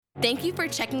Thank you for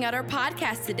checking out our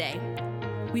podcast today.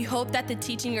 We hope that the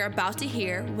teaching you're about to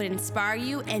hear would inspire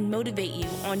you and motivate you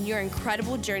on your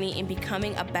incredible journey in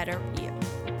becoming a better you.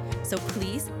 So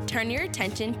please turn your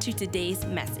attention to today's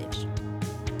message.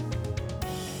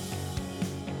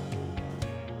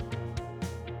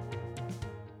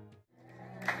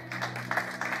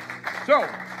 So,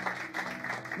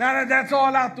 now that that's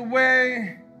all out the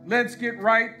way, let's get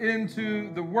right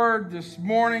into the word this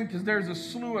morning because there's a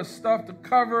slew of stuff to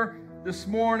cover this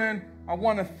morning. I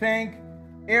want to thank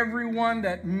everyone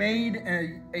that made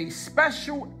a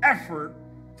special effort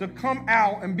to come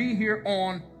out and be here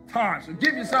on time. So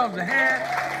give yourselves a hand.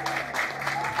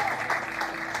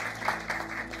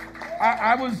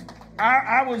 I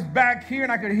was back here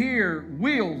and I could hear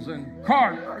wheels and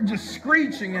cars just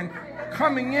screeching and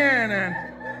coming in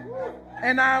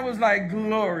and I was like,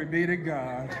 glory be to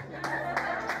God.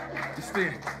 It's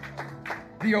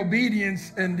the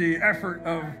obedience and the effort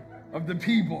of the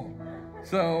people.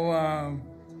 So,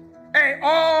 hey,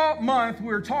 all month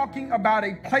we're talking about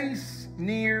a place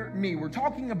near me. We're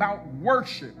talking about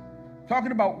worship. We're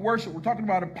talking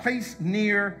about a place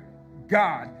near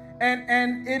God.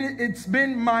 And it's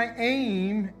been my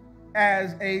aim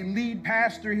as a lead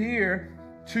pastor here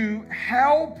to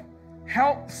help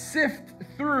sift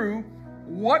through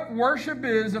what worship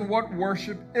is and what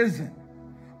worship isn't.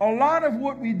 A lot of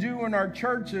what we do in our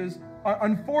churches,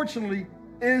 unfortunately,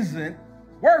 isn't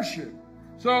worship.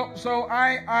 So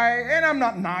I'm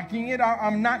not knocking it.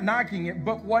 I'm not knocking it.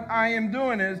 But what I am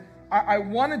doing is I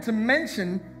wanted to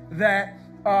mention that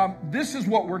this is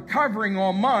what we're covering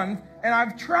all month. And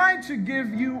I've tried to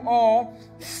give you all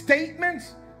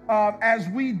statements as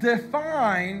we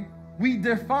define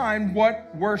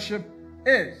what worship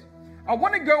is. I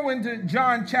want to go into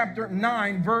John chapter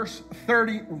 9, verse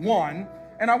 31,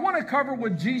 and I want to cover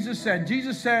what Jesus said.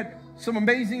 Jesus said some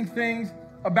amazing things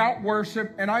about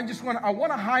worship, and I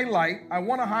want to highlight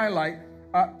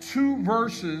two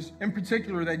verses in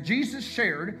particular that Jesus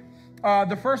shared.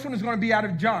 The first one is going to be out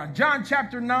of John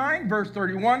chapter 9, verse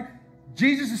 31.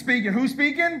 Jesus is speaking. Who's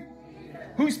speaking? Jesus.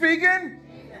 Who's speaking?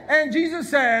 Jesus. And Jesus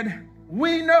said,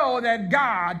 we know that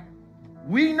God,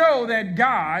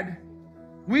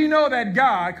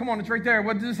 come on, it's right there.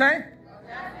 What does it say?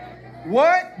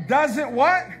 What? Doesn't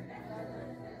what?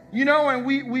 You know, and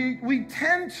we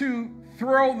tend to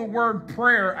throw the word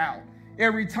prayer out.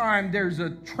 Every time there's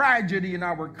a tragedy in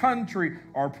our country,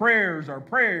 our prayers.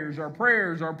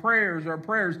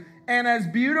 And as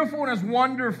beautiful and as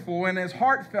wonderful and as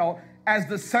heartfelt as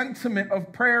the sentiment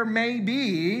of prayer may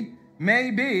be,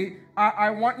 I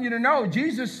want you to know,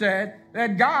 Jesus said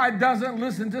that God doesn't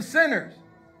listen to sinners.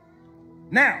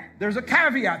 Now, there's a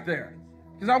caveat there,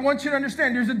 because I want you to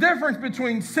understand there's a difference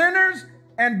between sinners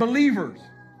and believers.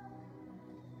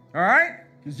 All right?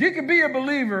 Because you can be a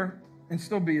believer and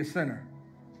still be a sinner.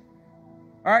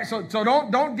 All right? So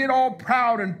don't get all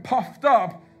proud and puffed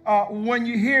up when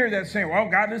you hear that saying, well,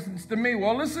 God listens to me.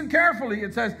 Well, listen carefully.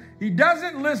 It says he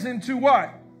doesn't listen to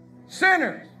what?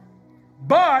 Sinners.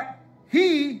 But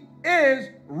he is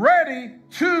ready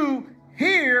to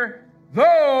hear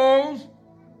those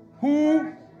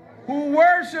who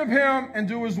worship him and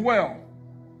do his will.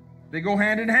 They go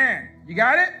hand in hand. You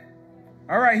got it?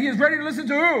 All right. He is ready to listen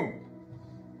to who?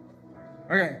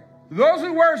 Okay. Those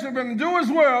who worship him and do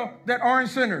his will that aren't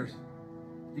sinners.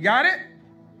 You got it?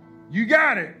 You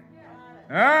got it.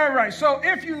 All right. So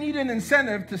if you need an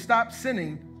incentive to stop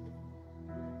sinning,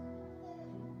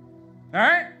 all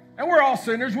right? And we're all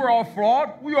sinners. We're all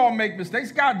flawed. We all make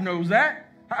mistakes. God knows that.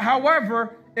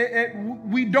 However,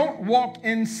 we don't walk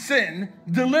in sin,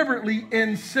 deliberately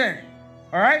in sin.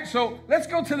 All right? So let's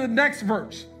go to the next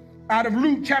verse out of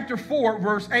Luke chapter 4,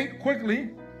 verse 8,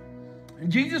 quickly.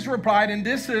 And Jesus replied, and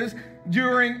this is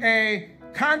during a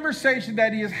conversation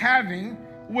that he is having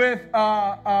with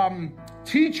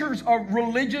teachers of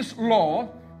religious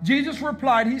law. Jesus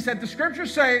replied, he said, the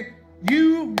scriptures say,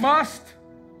 you must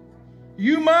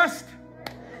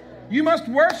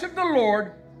worship the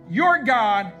Lord, your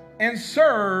God, and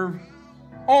serve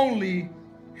only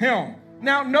him.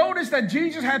 Now, notice that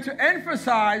Jesus had to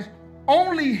emphasize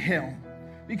only him,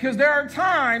 because there are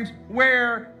times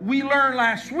where we learned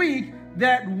last week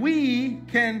that we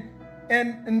can,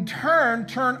 in turn,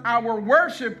 turn our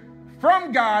worship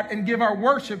from God and give our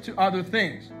worship to other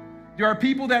things. There are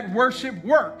people that worship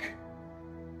work.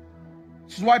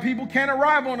 This is why people can't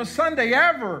arrive on a Sunday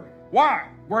ever. Why?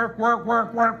 Work. I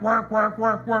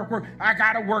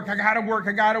gotta work.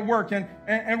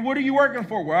 And what are you working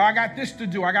for? Well, I got this to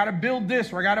do. I gotta build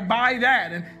this, or I gotta buy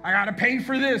that, and I gotta pay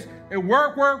for this. And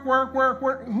work.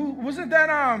 Who wasn't that?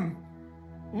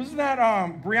 Wasn't that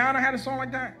Brianna had a song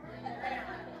like that?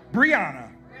 Brianna.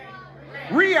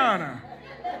 Rihanna.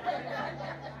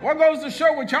 What goes to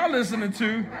show what y'all listening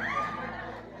to?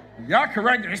 Y'all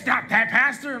correct me. Stop that,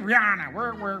 Pastor. Rihanna.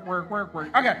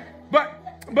 Work. Okay.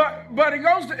 But it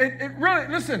goes to, it really,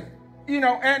 listen,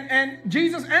 and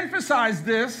Jesus emphasized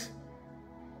this.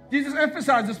 Jesus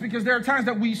emphasized this because there are times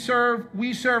that we serve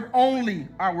only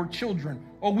our children,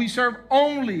 or we serve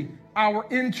only our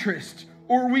interests,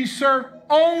 or we serve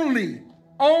only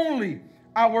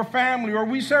our family, or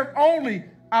we serve only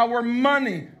our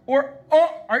money. Or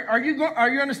are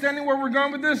you understanding where we're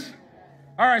going with this?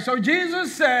 All right, so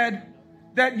Jesus said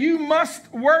that you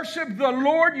must worship the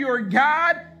Lord your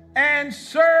God and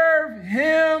serve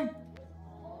him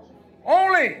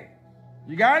only.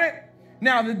 You got it?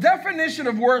 Now, the definition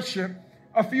of worship,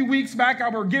 a few weeks back,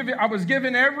 I was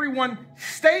giving everyone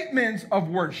statements of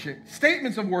worship.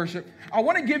 I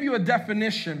want to give you a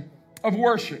definition of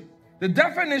worship. The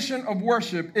definition of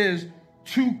worship is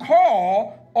to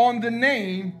call on the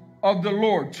name of the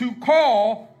Lord. To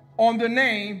call on the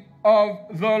name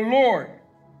of the Lord.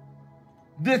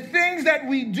 The things that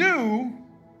we do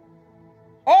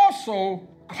also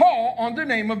call on the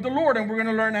name of the Lord, and we're going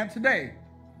to learn that today.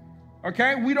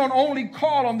 Okay? We don't only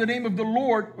call on the name of the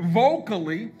Lord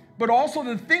vocally, but also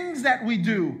the things that we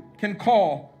do can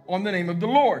call on the name of the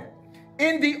Lord.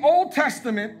 In the Old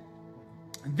Testament,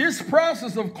 this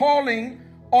process of calling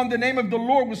on the name of the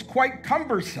Lord was quite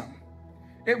cumbersome.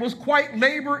 It was quite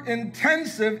labor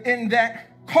intensive in that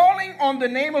calling on the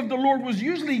name of the Lord was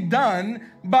usually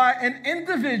done by an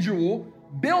individual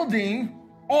building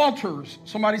altars.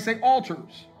 Somebody say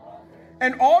altars.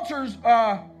 And altars,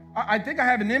 I think I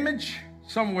have an image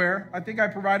somewhere. I think I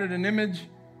provided an image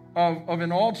of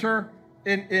an altar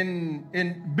in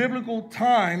biblical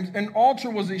times. An altar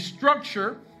was a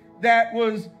structure that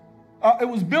was it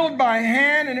was built by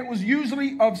hand, and it was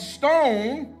usually of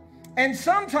stone, and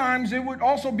sometimes it would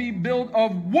also be built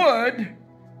of wood,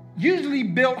 usually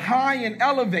built high and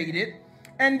elevated,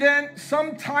 and then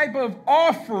some type of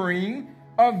offering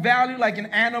of value like an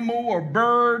animal or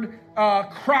bird,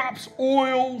 crops,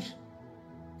 oils,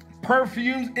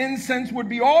 perfumes, incense would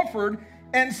be offered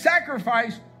and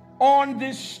sacrificed on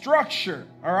this structure,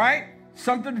 all right?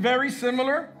 Something very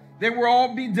similar. They would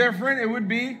all be different. It would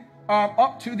be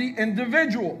up to the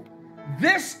individual.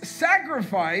 This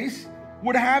sacrifice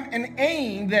would have an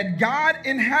aim that God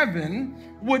in heaven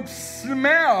would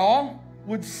smell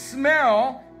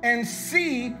and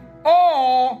see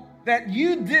all that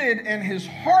you did, and his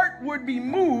heart would be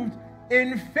moved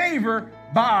in favor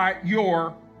by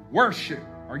your worship.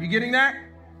 Are you getting that?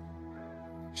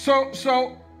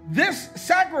 So this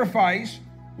sacrifice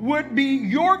would be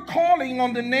your calling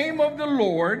on the name of the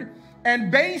Lord,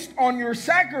 and based on your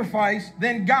sacrifice,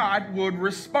 then God would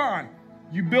respond.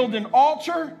 You build an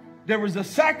altar, there was a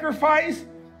sacrifice,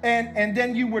 and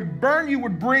then you would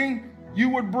bring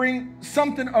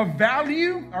something of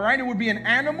value, all right? It would be an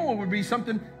animal, it would be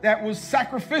something that was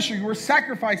sacrificial. You were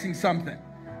sacrificing something.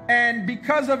 And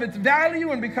because of its value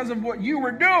and because of what you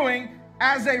were doing,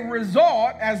 as a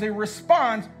result, as a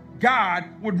response, God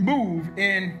would move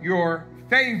in your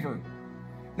favor.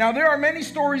 Now, there are many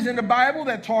stories in the Bible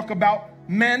that talk about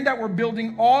men that were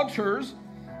building altars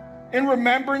in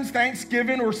remembrance,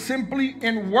 thanksgiving, or simply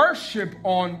in worship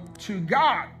unto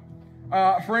God.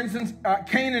 For instance,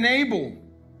 Cain and Abel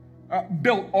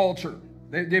built altar.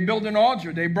 They built an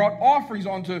altar. They brought offerings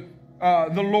unto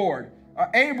the Lord.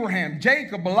 Abraham,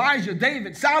 Jacob, Elijah,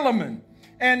 David, Solomon,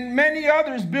 and many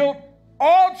others built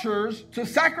altars to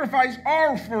sacrifice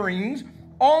offerings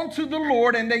unto the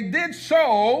Lord, and they did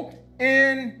so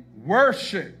in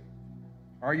worship.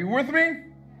 Are you with me?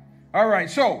 All right,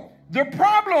 so the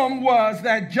problem was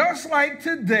that just like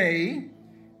today,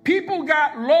 people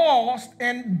got lost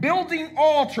in building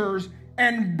altars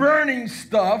and burning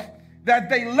stuff that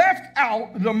they left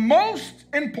out the most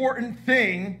important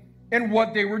thing in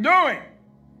what they were doing.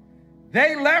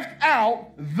 They left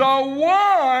out the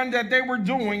one that they were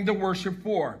doing the worship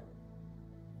for.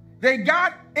 They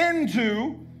got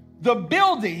into the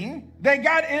building, they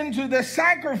got into the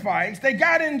sacrifice, they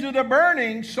got into the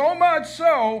burning, so much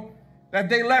so that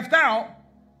they left out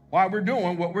why we're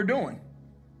doing what we're doing.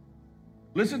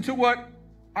 Listen to what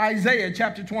Isaiah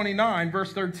chapter 29,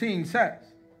 verse 13 says.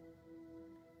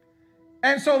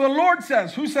 And so the Lord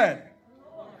says, who said?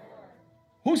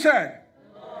 Who said?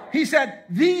 He said,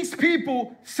 these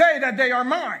people say that they are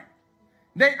mine.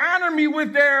 They honor me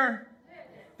with their,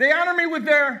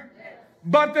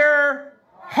 but their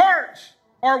hearts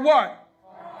are what?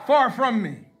 Far from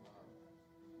me.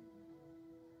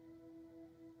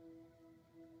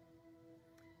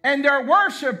 And their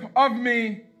worship of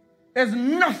me is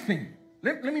nothing.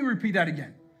 Let me repeat that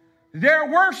again. their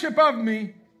worship of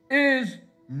me is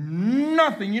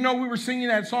nothing. You know, we were singing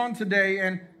that song today,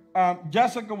 and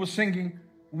Jessica was singing,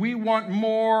 we want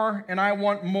more, and I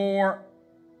want more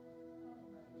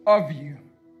of you.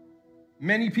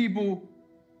 Many people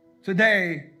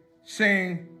today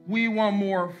saying, we want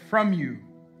more from you.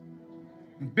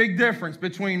 Big difference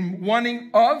between wanting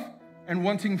of and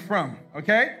wanting from,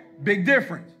 okay? Big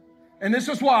difference. And this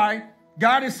is why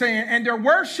God is saying, and their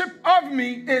worship of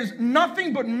me is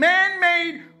nothing but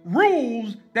man-made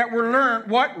rules that were learned,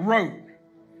 what? Rote.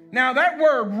 Now that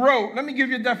word rote, let me give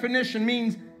you a definition,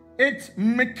 means it's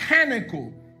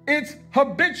mechanical, it's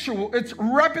habitual, it's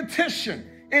repetition.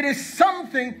 It is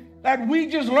something that we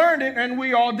just learned it and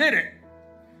we all did it.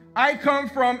 I come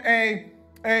from a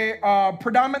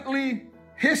predominantly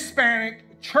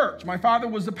Hispanic church. My father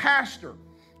was a pastor.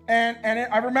 And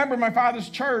I remember my father's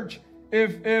church,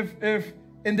 if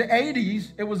in the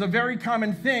 80s, it was a very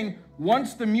common thing.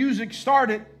 Once the music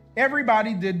started,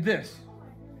 everybody did this.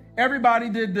 Everybody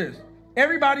did this.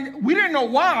 We didn't know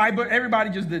why, but everybody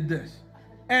just did this.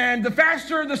 And the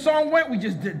faster the song went, we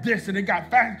just did this, and it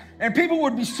got fast. And people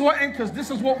would be sweating because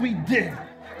this is what we did.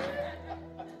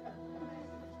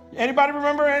 Anybody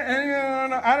remember?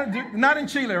 I don't do, not in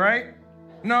Chile, right?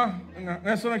 No,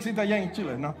 eso no existe allá en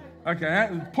Chile, no. Okay,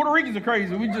 Puerto Ricans are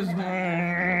crazy. We just,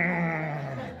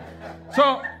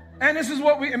 so, and this is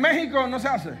what in Mexico, no se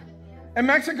hace. In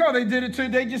Mexico, they did it too.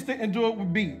 They just didn't do it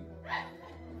with beat.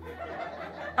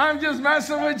 I'm just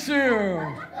messing with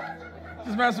you.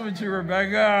 Just messing with you,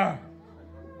 Rebecca.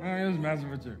 I'm just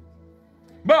messing with you.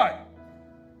 But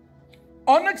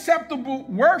unacceptable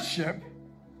worship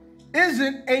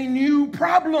isn't a new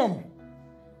problem.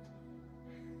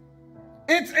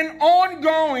 It's an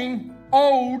ongoing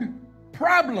old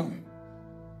problem.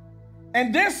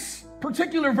 And this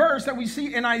particular verse that we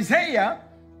see in Isaiah,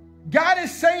 God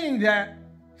is saying that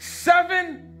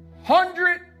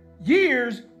 700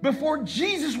 years before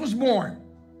Jesus was born.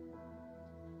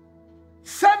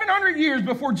 700 years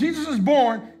before Jesus was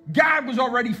born, God was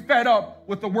already fed up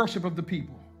with the worship of the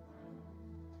people.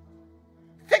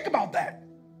 Think about that.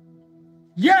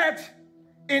 Yet,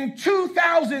 in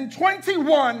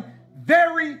 2021,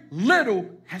 very little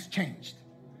has changed.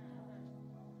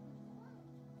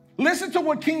 Listen to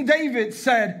what King David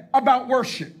said about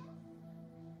worship.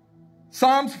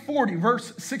 Psalms 40,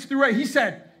 verse 6 through 8. He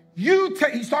said,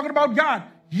 he's talking about God.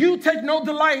 You take no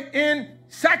delight in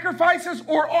sacrifices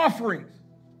or offerings.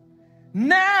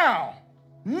 Now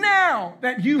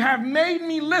that you have made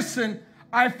me listen,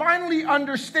 I finally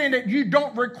understand that you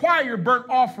don't require burnt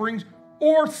offerings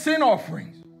or sin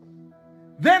offerings.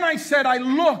 Then I said,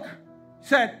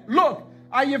 look,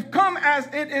 I have come as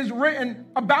it is written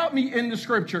about me in the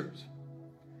scriptures.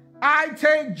 I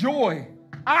take joy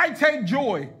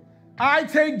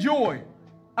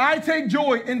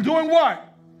in doing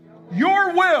what?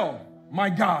 Your will, my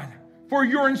God. For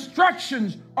your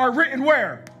instructions are written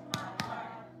where?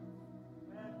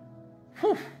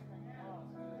 Whew.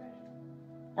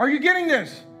 Are you getting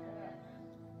this?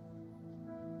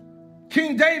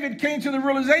 King David came to the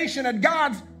realization that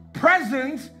God's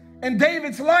presence in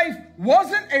David's life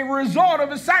wasn't a result of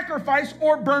a sacrifice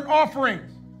or burnt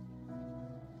offerings.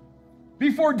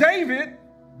 Before David,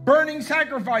 burning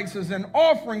sacrifices and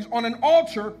offerings on an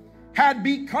altar had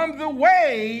become the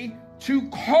way to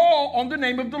call on the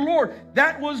name of the Lord.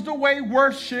 That was the way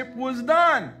worship was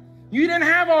done. You didn't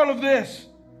have all of this.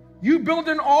 You built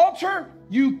an altar,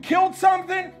 you killed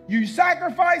something, you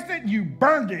sacrificed it, you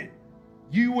burned it.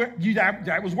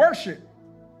 That was worship.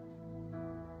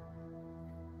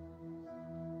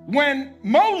 When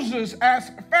Moses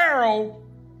asked Pharaoh,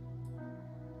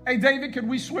 hey, David, could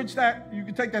we switch that? You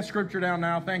can take that scripture down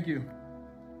now. Thank you.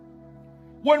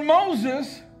 When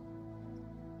Moses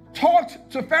talked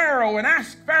to Pharaoh and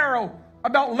asked Pharaoh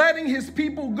about letting the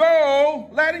people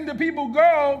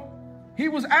go, he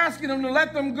was asking them to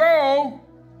let them go,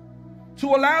 to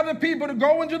allow the people to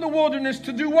go into the wilderness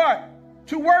to do what?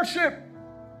 To worship.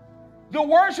 The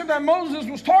worship that Moses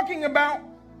was talking about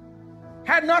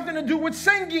had nothing to do with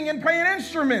singing and playing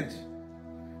instruments.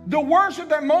 The worship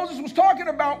that Moses was talking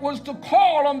about was to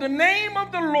call on the name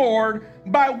of the Lord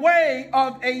by way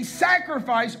of a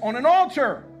sacrifice on an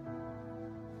altar.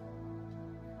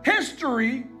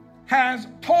 History has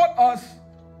taught us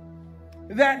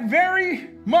that very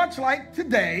much like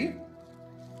today,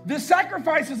 the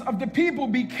sacrifices of the people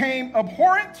became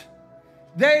abhorrent.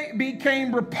 They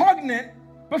became repugnant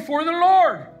before the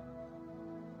Lord.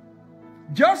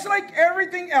 Just like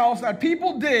everything else that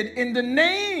people did in the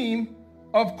name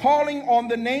of calling on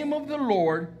the name of the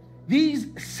Lord, these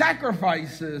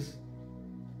sacrifices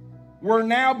were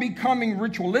now becoming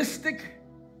ritualistic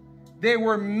they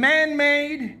were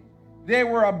man-made, they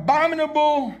were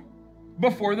abominable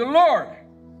before the Lord.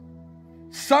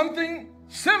 Something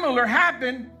similar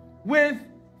happened with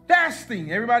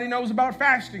fasting. Everybody knows about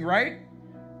fasting, right?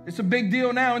 It's a big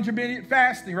deal now, intermittent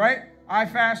fasting, right? I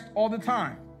fast all the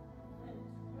time.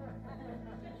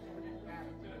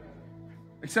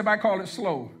 Except I call it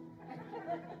slow.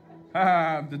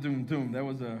 The doom. That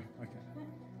was okay.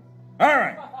 All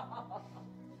right.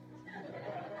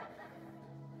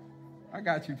 I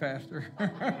got you, Pastor.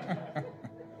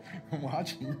 I'm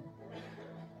watching.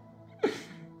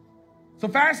 So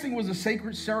fasting was a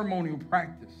sacred ceremonial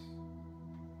practice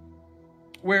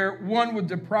where one would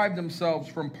deprive themselves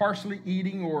from partially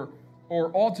eating or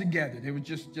altogether. They would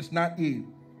just not eat.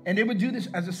 And they would do this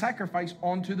as a sacrifice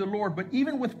unto the Lord. But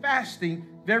even with fasting,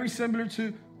 very similar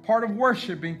to part of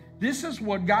worshiping, this is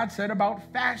what God said about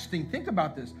fasting. Think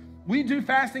about this. We do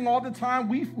fasting all the time.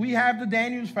 We have the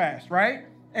Daniel's fast, right?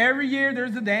 Every year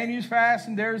there's the Daniel's fast,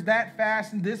 and there's that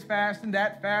fast, and this fast, and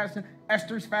that fast, and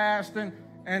Esther's fast,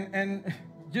 and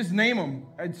just name them.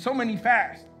 It's so many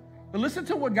fasts. But listen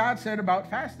to what God said about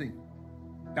fasting.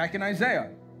 Back in Isaiah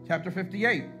chapter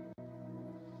 58.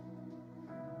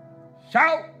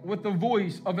 Shout with the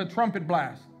voice of a trumpet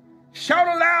blast.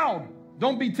 Shout aloud.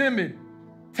 Don't be timid.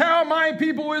 Tell my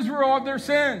people Israel of their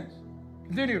sins.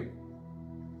 Continue.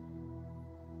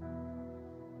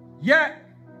 Yet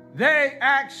they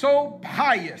act so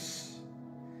pious.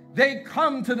 They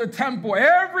come to the temple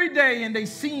every day and they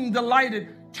seem delighted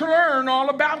to learn all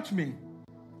about me.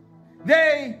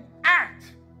 They act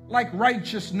like a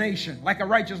righteous nation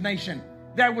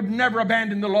that would never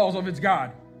abandon the laws of its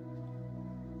God.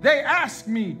 They ask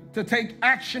me to take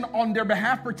action on their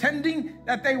behalf, pretending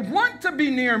that they want to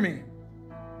be near me.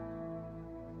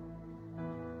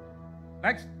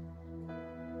 Next.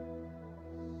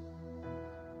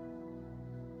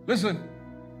 Listen,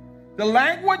 the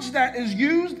language that is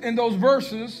used in those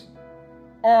verses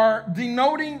are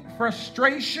denoting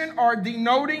frustration, are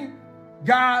denoting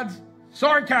God's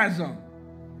sarcasm.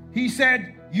 He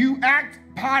said, you act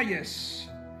pious.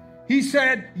 He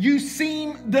said, you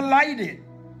seem delighted.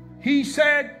 He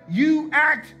said, you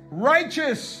act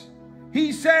righteous.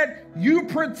 He said, you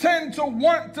pretend to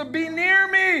want to be near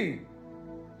me.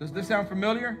 Does this sound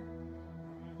familiar?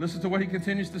 Listen to what he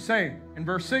continues to say. In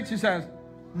verse 6, he says,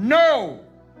 no.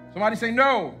 Somebody say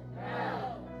no.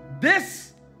 No.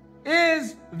 This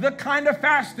is the kind of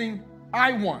fasting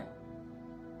I want.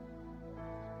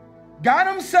 God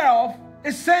himself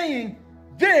is saying,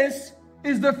 this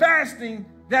is the fasting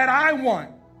that I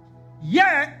want.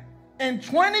 Yet, in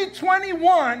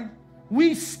 2021,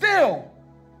 we still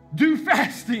do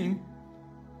fasting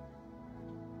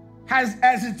as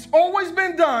it's always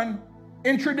been done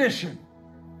in tradition.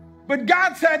 But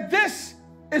God said, this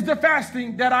is the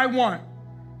fasting that I want.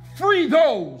 Free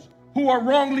those who are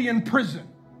wrongly in prison.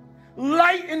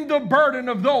 Lighten the burden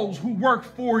of those who work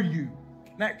for you.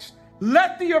 Next.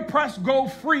 Let the oppressed go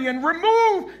free and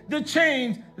remove the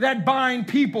chains that bind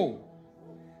people.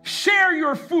 Share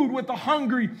your food with the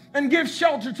hungry and give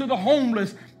shelter to the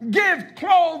homeless. Give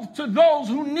clothes to those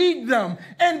who need them,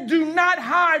 and do not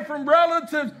hide from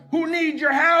relatives who need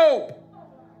your help.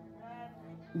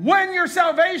 When your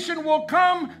salvation will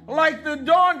come like the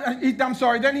dawn,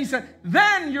 then he said,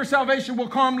 then your salvation will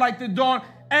come like the dawn,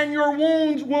 and your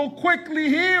wounds will quickly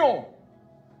heal.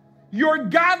 Your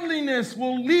godliness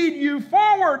will lead you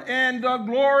forward, and the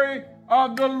glory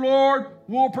of the Lord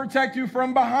will protect you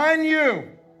from behind you.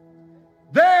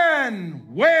 Then,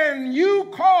 when you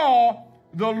call,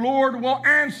 the Lord will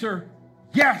answer,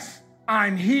 yes,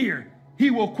 I'm here. He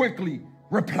will quickly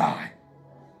reply.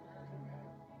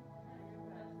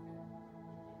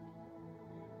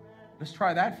 Let's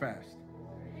try that fast.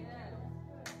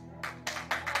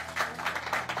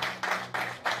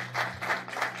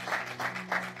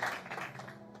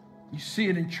 You see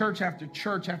it in church after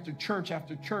church after church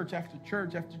after church after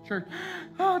church after church.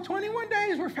 Oh, 21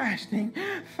 days we're fasting.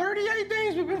 38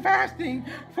 days we've been fasting.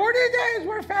 40 days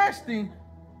we're fasting.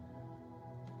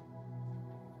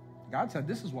 God said,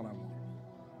 this is what I want.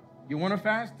 You want to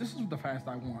fast? This is the fast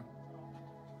I want.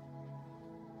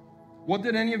 What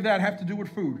did any of that have to do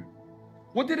with food?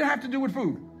 What did it have to do with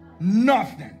food?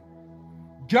 Nothing.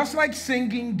 Just like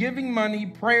singing, giving money,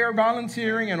 prayer,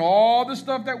 volunteering, and all the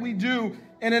stuff that we do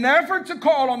in an effort to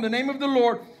call on the name of the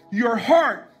Lord, your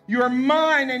heart, your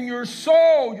mind, and your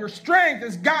soul, your strength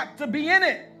has got to be in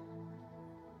it.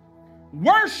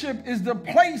 Worship is the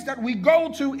place that we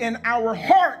go to in our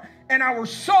heart and our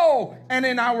soul and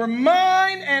in our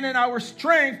mind and in our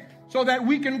strength so that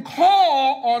we can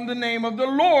call on the name of the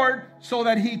Lord so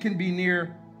that he can be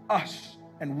near us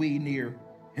and we near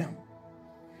him.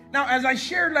 Now, as I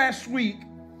shared last week,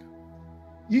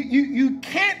 you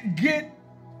can't get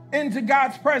into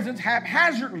God's presence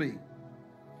haphazardly.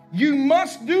 You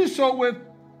must do so with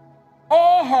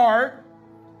all heart,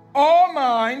 all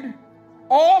mind,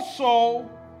 all soul,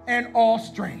 and all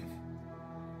strength.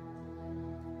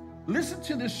 Listen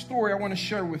to this story I want to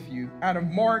share with you out of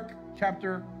Mark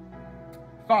chapter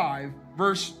 5,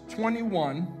 verse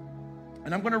 21.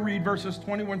 And I'm going to read verses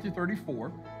 21 through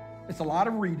 34. It's a lot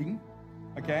of reading,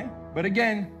 okay? But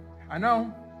again, I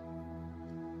know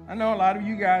a lot of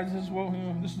you guys as well,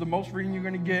 this is the most reading you're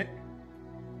going to get.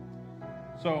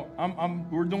 So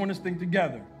we're doing this thing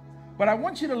together. But I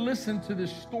want you to listen to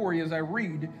this story as I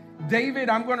read. David,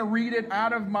 I'm going to read it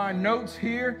out of my notes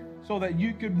here so that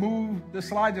you could move the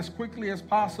slides as quickly as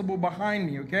possible behind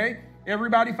me, okay?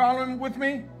 Everybody following with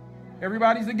me?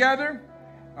 Everybody's together?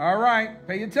 All right,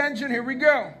 pay attention. Here we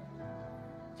go.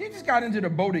 Jesus got into the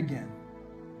boat again,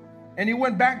 and he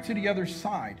went back to the other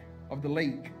side of the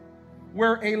lake,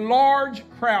 where a large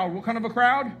crowd, what kind of a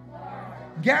crowd?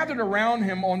 Gathered around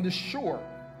him on the shore.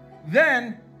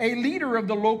 Then a leader of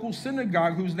the local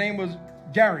synagogue, whose name was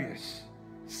Jairus,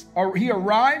 he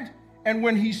arrived, and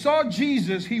when he saw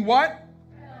Jesus, he what?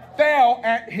 Fell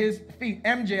at his feet.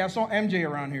 MJ, I saw MJ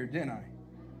around here, didn't I?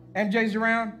 MJ's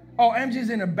around? Oh, MJ's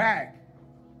in the back.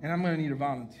 And I'm going to need a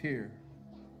volunteer.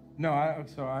 No,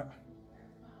 I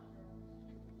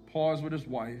pause with his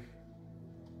wife.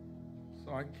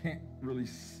 So I can't really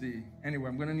see. Anyway,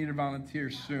 I'm going to need a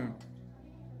volunteer soon.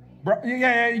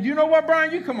 Yeah, you know what,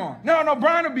 Brian? You come on. No,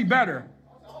 Brian will be better.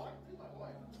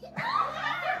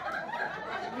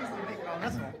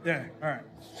 Yeah, all right.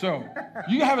 So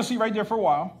you have a seat right there for a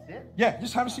while. Yeah,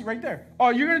 just have a seat right there. Oh,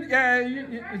 you're going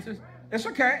to, it's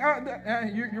okay.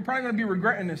 You're probably going to be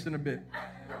regretting this in a bit.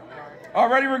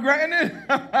 Already regretting it?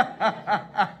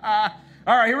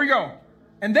 All right, here we go.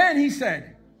 And then he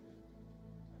said,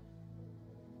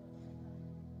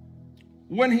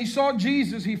 when he saw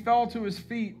Jesus, he fell to his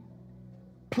feet,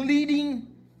 pleading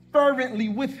fervently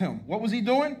with him. What was he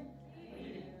doing?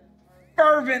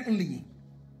 Fervently.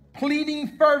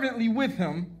 Pleading fervently with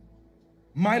him,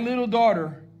 my little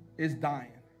daughter is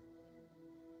dying.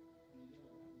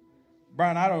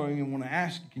 Brian, I don't even want to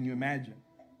ask you, can you imagine?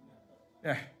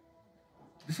 Yeah.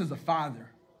 This is a father,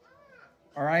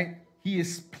 all right? He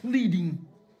is pleading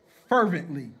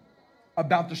fervently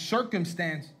about the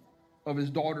circumstance of his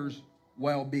daughter's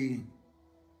well-being.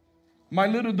 My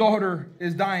little daughter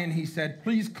is dying, he said.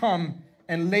 Please come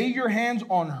and lay your hands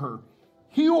on her.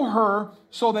 Heal her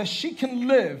so that she can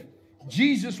live.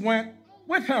 Jesus went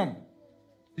with him.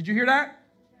 Did you hear that?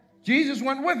 Jesus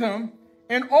went with him,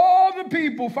 and all the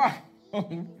people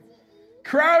followed,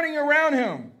 crowding around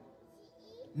him.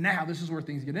 Now, this is where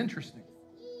things get interesting.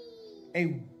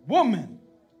 A woman,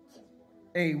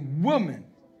 baby,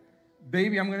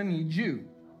 I'm going to need you.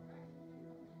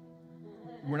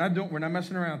 We're not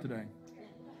messing around today.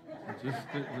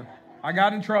 I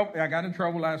got in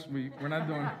trouble last week. We're not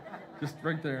doing, just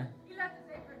right there.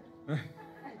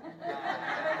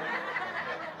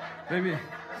 Baby,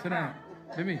 sit down.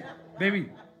 Baby,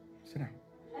 sit down.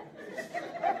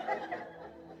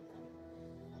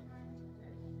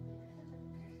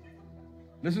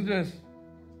 Listen to this.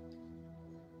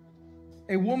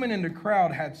 A woman in the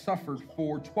crowd had suffered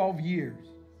for 12 years.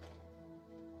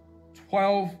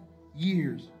 12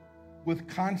 years with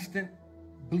constant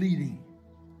bleeding.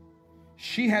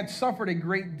 She had suffered a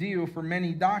great deal from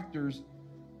many doctors,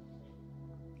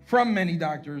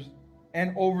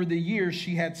 and over the years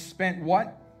she had spent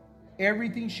what?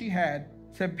 Everything she had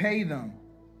to pay them.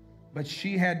 But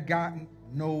she had gotten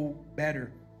no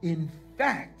better. In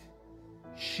fact,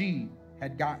 she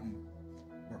had gotten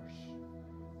worse.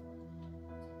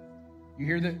 You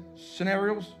hear the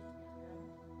scenarios?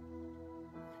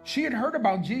 She had heard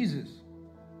about Jesus.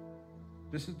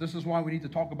 This is why we need to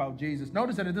talk about Jesus.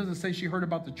 Notice that it doesn't say she heard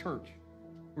about the church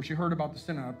or she heard about the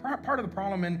synagogue. Part of the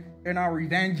problem in our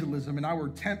evangelism, in our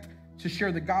attempt to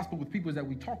share the gospel with people, is that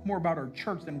we talk more about our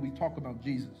church than we talk about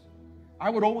Jesus.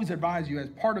 I would always advise you, as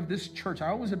part of this church, I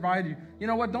always advise you, you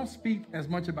know what, don't speak as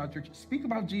much about church. Speak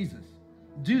about Jesus.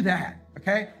 Do that,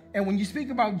 okay? And when you speak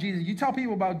about Jesus, you tell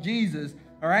people about Jesus,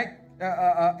 all right?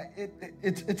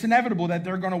 It's inevitable that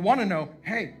they're going to want to know,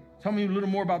 hey, tell me a little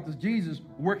more about this Jesus.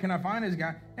 Where can I find this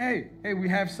guy? Hey, we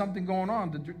have something going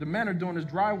on. The men are doing this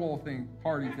drywall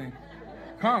party thing.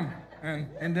 Come,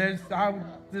 and that's how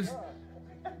this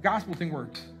gospel thing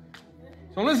works.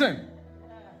 So listen.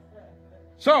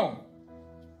 So,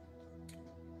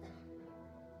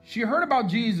 she heard about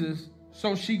Jesus,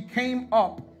 so she came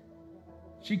up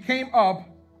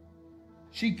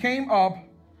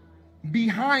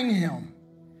behind him,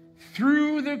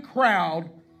 through the crowd,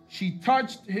 she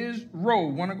touched his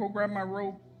robe. Want to go grab my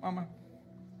robe, Mama?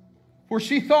 For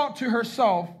she thought to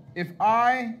herself, if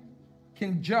I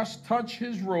can just touch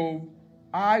his robe,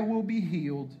 I will be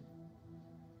healed.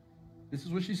 This is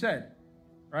what she said,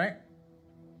 right?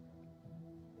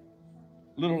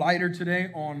 A little lighter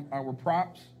today on our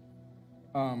props.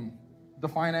 The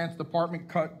finance department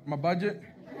cut my budget.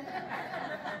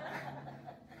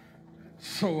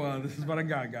 So this is what I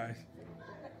got, guys.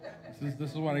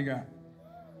 This is what I got.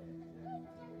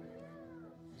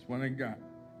 This is what I got.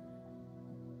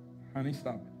 Honey,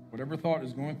 stop it. Whatever thought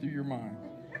is going through your mind,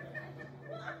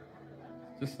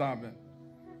 just stop it.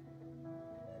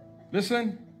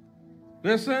 Listen.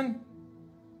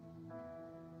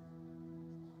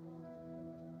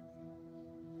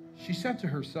 She said to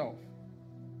herself,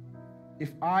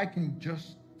 if I can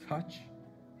just touch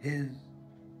his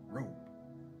robe,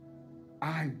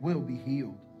 I will be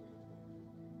healed.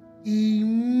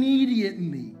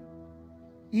 Immediately,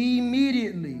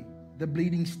 the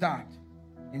bleeding stopped,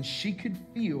 and she could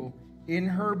feel in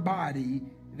her body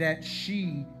that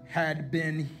she had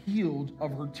been healed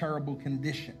of her terrible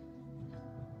condition.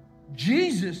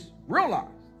 Jesus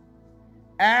realized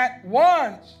at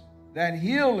once that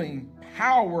healing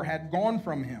power had gone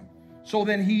from him. So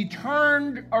then he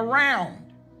turned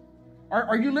around.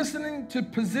 Are you listening to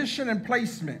position and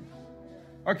placement?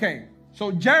 Okay,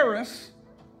 so Jairus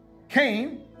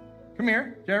came. Come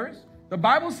here, Jairus. The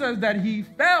Bible says that he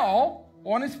fell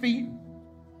on his feet.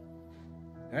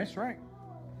 That's right.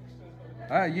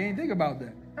 You ain't think about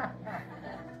that.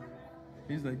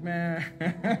 He's like, man.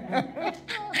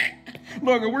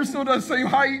 Look, we're still the same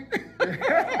height.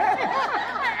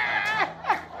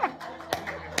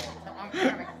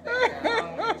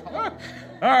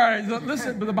 All right, so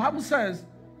listen, but the Bible says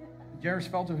Jairus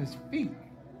fell to his feet.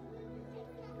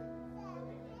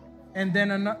 And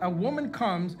then a woman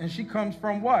comes, and she comes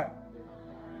from what?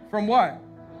 From what?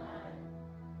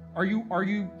 Are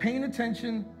you paying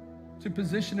attention to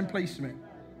position and placement?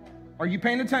 Are you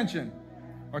paying attention?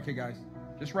 Okay, guys,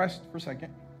 just rest for a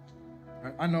second.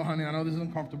 I know, honey, I know this is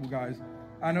uncomfortable, guys.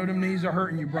 I know them knees are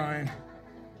hurting you, Brian.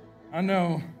 I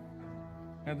know.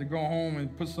 I had to go home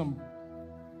and put some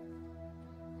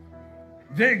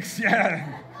Vicks,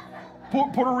 yeah.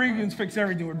 Puerto Ricans fix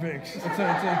everything with Vicks.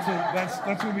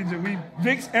 That's what we do. We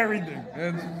Vicks everything.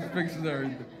 It fixes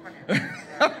everything.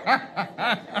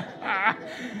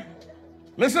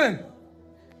 Listen.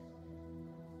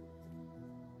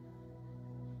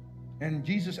 And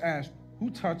Jesus asked, who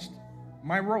touched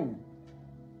my robe?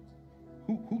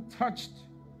 Who touched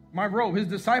my robe? His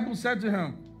disciples said to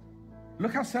him,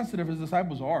 look how sensitive his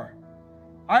disciples are.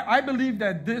 I believe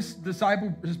that this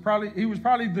disciple was probably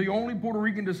the only Puerto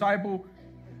Rican disciple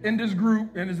in this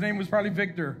group, and his name was probably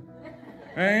Victor.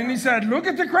 And he said, look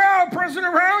at the crowd pressing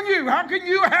around you. How can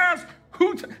you ask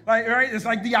who? Right? It's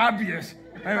like the obvious.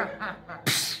 Look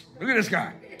at this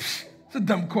guy. It's a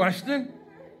dumb question.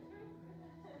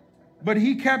 But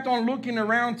he kept on looking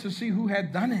around to see who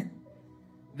had done it.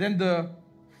 Then the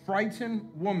frightened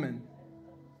woman,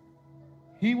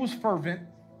 he was fervent,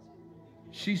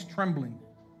 she's trembling.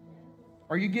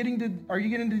 Are you getting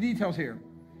the details here?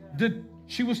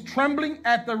 She was trembling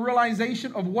at the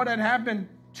realization of what had happened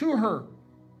to her.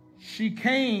 She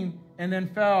came and then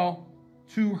fell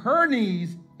to her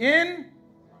knees in.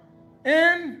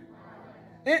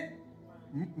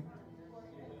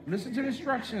 Listen to the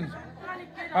instructions.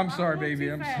 I'm sorry, baby.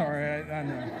 I'm sorry. I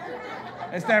know.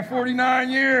 It's that 49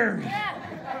 years.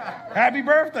 Happy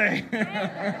birthday.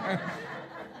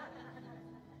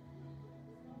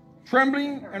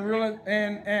 Trembling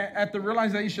and at the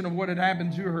realization of what had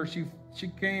happened to her, she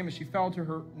came and she fell to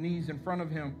her knees in front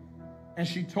of him, and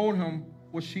she told him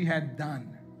what she had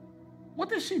done. What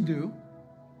did she do?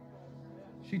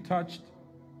 She touched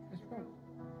his robe.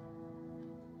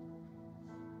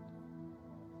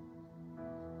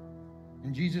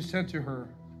 And Jesus said to her,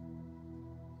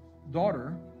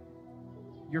 daughter,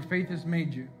 your faith has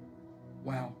made you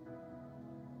well.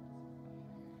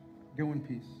 Go in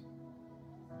peace.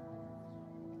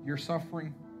 Your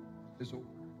suffering is over.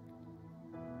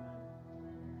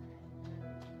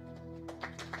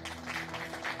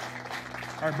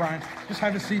 All right, Brian, just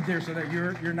have a seat there so that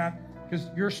you're not, because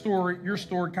your story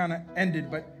kind of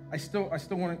ended, but I still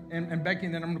want to, and Becky,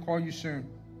 and then I'm going to call you soon.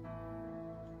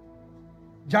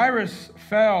 Jairus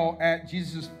fell at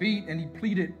Jesus' feet and he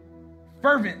pleaded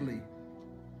fervently.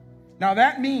 Now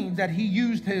that means that he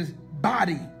used his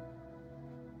body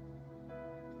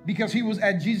because he was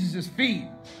at Jesus' feet.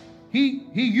 He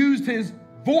used his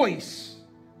voice.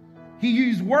 He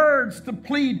used words to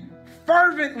plead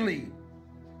fervently.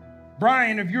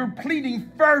 Brian, if you're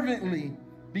pleading fervently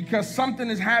because something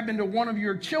has happened to one of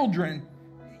your children,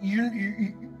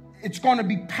 it's going to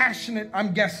be passionate,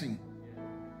 I'm guessing.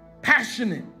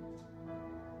 Passionate.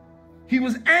 He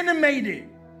was animated.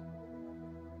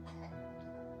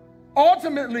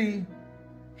 Ultimately,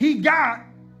 he got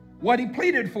what he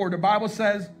pleaded for. The Bible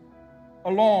says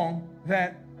along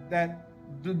that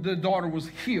the daughter was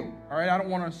healed. All right, I don't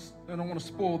want to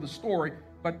spoil the story,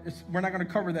 but we're not going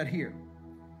to cover that here.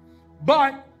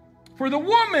 But for the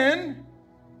woman,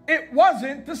 it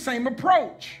wasn't the same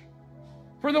approach.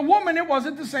 For the woman, it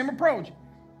wasn't the same approach.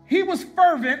 He was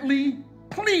fervently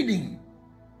pleading.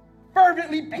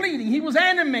 Fervently pleading. He was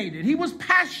animated. He was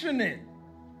passionate.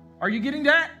 Are you getting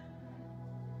that?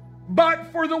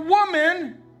 But for the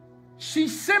woman, she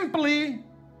simply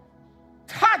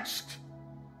touched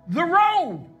the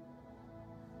robe.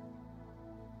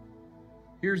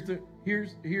 Here's the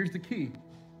key.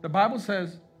 The Bible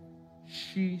says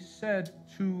she said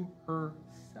to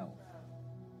herself.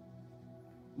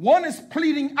 One is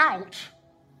pleading out.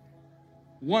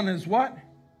 One is what?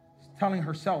 Telling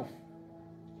herself.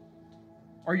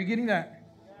 Are you getting that?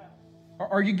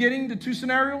 Are you getting the two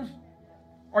scenarios?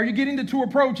 Are you getting the two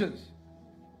approaches?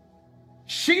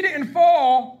 She didn't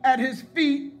fall at his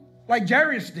feet like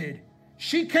Jairus did.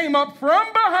 She came up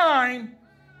from behind,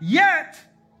 yet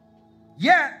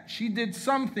she did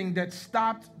something that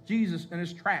stopped Jesus in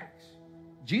his tracks.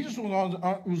 Jesus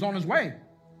was on his way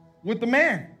with the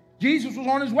man. Jesus was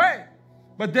on his way.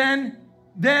 But then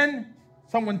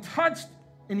someone touched,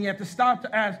 and he had to stop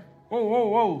to ask,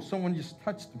 whoa, someone just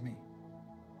touched me.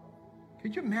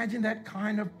 Could you imagine that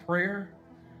kind of prayer,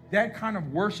 that kind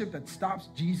of worship that stops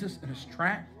Jesus in his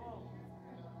tracks?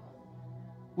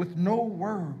 With no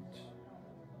words,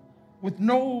 with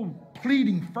no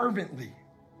pleading fervently.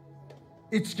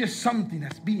 It's just something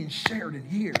that's being shared in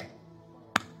here.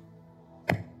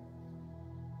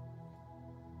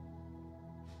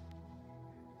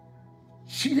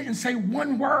 She didn't say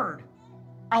one word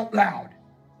out loud.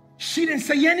 She didn't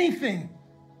say anything.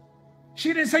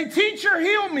 She didn't say, teacher,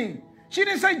 heal me. She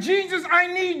didn't say, Jesus, I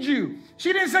need you.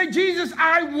 She didn't say, Jesus,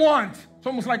 I want. It's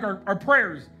almost like our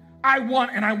prayers. I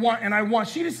want and I want and I want.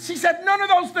 She said none of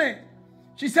those things.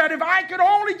 She said, if I could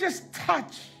only just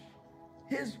touch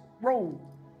his robe,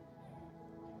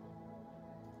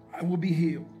 I will be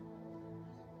healed.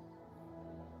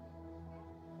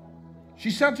 She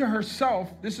said to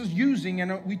herself, this is using,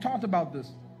 and we talked about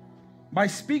this, by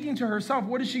speaking to herself,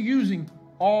 what is she using?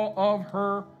 All of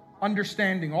her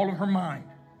understanding, all of her mind.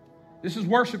 This is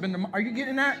worship. Are you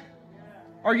getting that?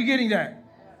 Are you getting that?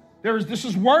 This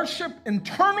is worship,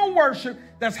 internal worship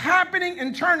that's happening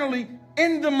internally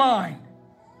in the mind.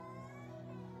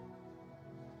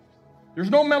 There's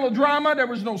no melodrama. There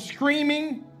was no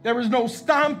screaming. There was no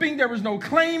stomping. There was no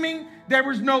claiming. There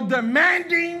was no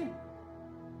demanding.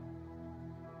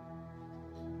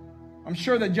 I'm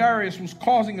sure that Jairus was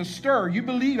causing a stir.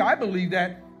 I believe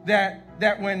that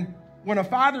when a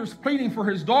father's pleading for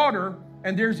his daughter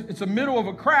and it's a middle of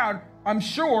a crowd, I'm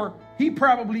sure he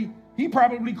probably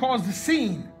caused a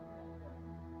scene.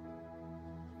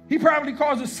 He probably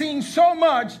caused a scene so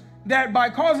much that by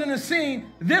causing a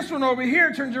scene, this one over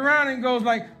here turns around and goes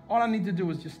like, all I need to do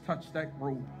is just touch that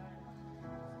robe.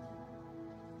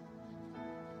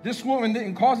 This woman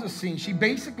didn't cause a scene. She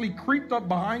basically creeped up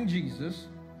behind Jesus.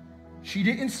 She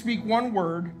didn't speak one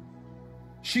word.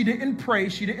 She didn't pray.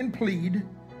 She didn't plead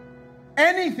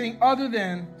anything other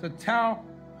than to tell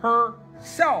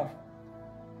herself,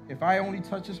 if I only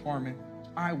touch his garment,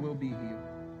 I will be healed.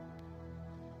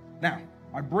 Now,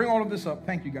 I bring all of this up.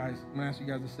 Thank you, guys. I'm going to ask you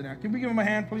guys to sit down. Can we give him a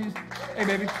hand, please? Hey,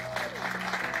 baby.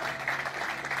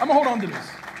 I'm going to hold on to this.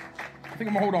 I think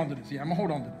I'm going to hold on to this. Yeah, I'm going to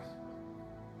hold on to this.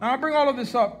 Now, I bring all of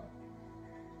this up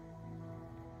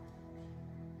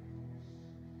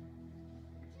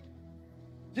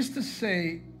just to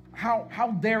say,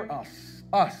 how dare us.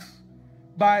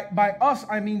 By us,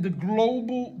 I mean the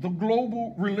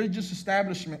global religious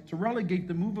establishment to relegate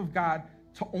the move of God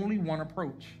to only one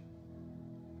approach.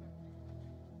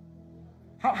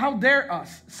 How dare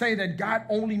us say that God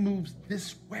only moves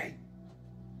this way?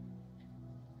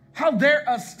 How dare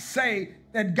us say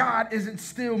that God isn't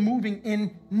still moving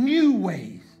in new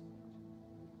ways?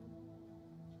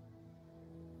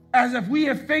 As if we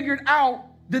have figured out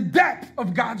the depth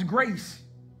of God's grace.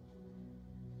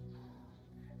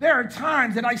 There are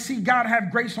times that I see God have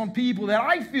grace on people that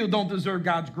I feel don't deserve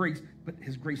God's grace, but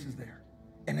his grace is there,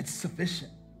 and it's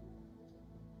sufficient.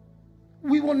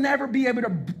 We will never be able to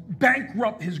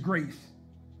bankrupt his grace.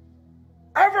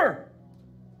 Ever.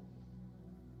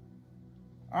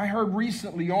 I heard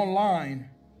recently online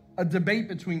a debate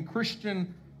between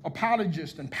Christian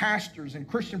apologists and pastors and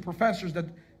Christian professors that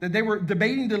they were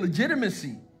debating the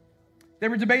legitimacy. They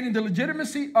were debating the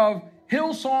legitimacy of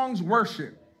Hillsong's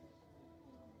worship.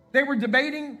 They were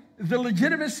debating the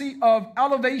legitimacy of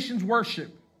Elevation's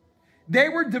worship. They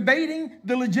were debating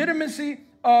the legitimacy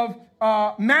of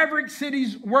Maverick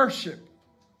City's worship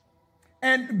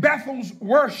and Bethel's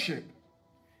worship.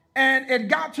 And it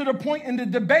got to the point in the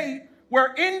debate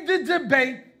where in the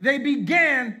debate, they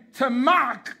began to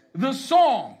mock the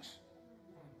songs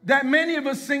that many of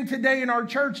us sing today in our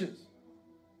churches.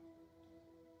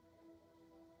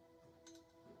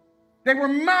 They were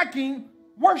mocking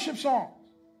worship songs.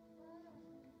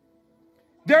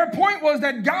 Their point was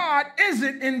that God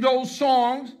isn't in those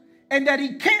songs and that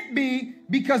he can't be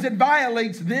because it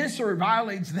violates this or it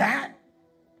violates that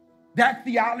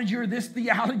theology or this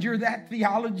theology or that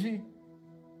theology.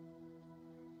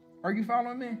 Are you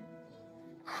following me?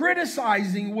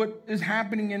 Criticizing what is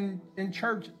happening in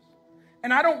churches.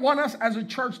 And I don't want us as a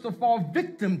church to fall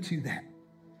victim to that.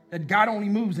 That God only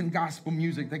moves in gospel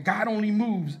music, that God only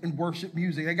moves in worship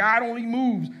music, that God only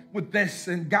moves with this,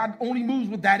 and God only moves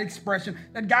with that expression,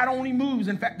 that God only moves,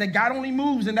 in fact, that God only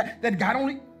moves, and that God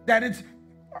only, that it's,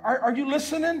 are you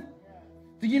listening?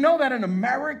 Do you know that in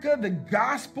America, the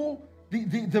gospel,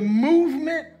 the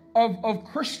movement of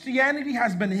Christianity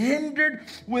has been hindered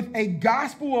with a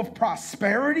gospel of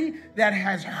prosperity that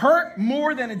has hurt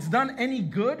more than it's done any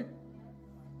good?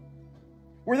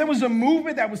 Where there was a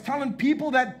movement that was telling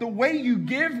people that the way you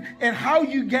give and how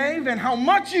you gave and how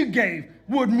much you gave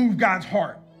would move God's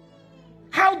heart.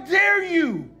 How dare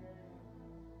you?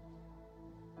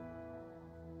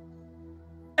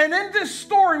 And in this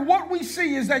story, what we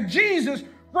see is that Jesus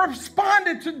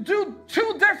responded to do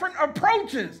two different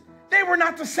approaches. They were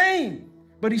not the same,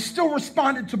 but he still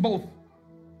responded to both.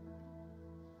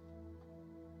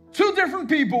 Two different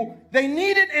people, they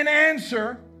needed an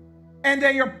answer. And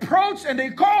they approached and they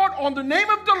called on the name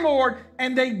of the Lord,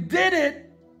 and they did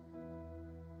it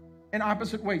in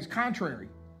opposite ways, contrary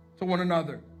to one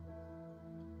another.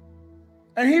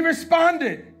 And he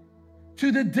responded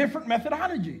to the different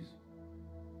methodologies.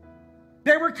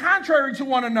 They were contrary to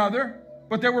one another,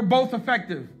 but they were both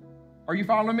effective. Are you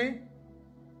following me?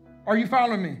 Are you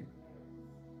following me?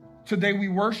 Today we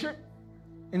worship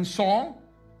in song,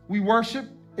 we worship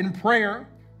in prayer,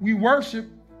 we worship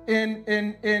in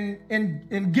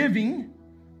giving,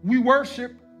 we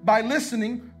worship by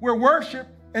listening, we worship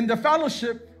in the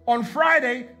fellowship. On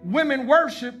Friday, women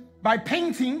worship by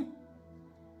painting.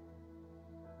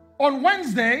 On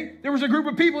Wednesday, there was a group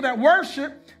of people that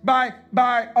worship by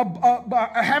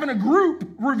having a group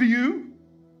review.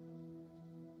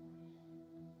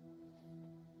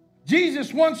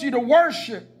 Jesus wants you to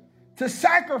worship, to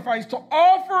sacrifice, to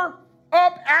offer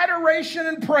up adoration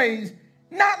and praise,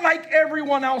 not like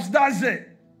everyone else does it,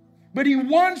 but he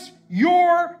wants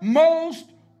your most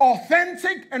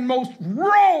authentic and most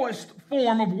rawest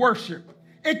form of worship.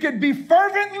 It could be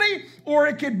fervently or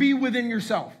it could be within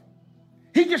yourself.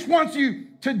 He just wants you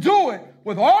to do it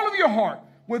with all of your heart,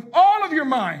 with all of your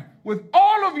mind, with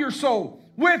all of your soul,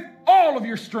 with all of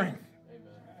your strength.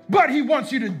 But he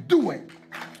wants you to do it.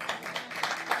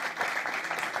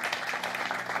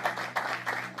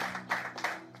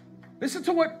 Listen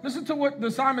to what the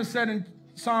psalmist said in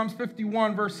Psalms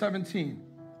 51, verse 17.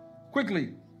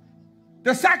 Quickly.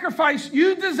 The sacrifice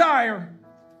you desire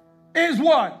is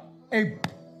what? A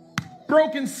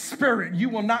broken spirit. You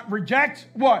will not reject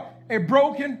what? A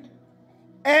broken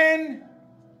and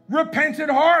repentant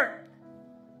heart.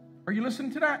 Are you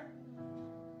listening to that?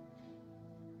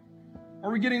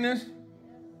 Are we getting this?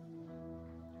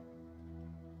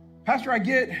 Pastor, I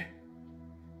get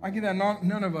that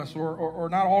none of us or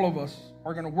not all of us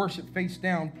are going to worship face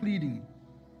down, pleading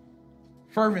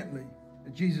fervently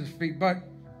at Jesus' feet. But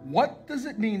what does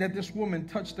it mean that this woman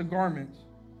touched the garments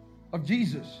of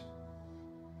Jesus?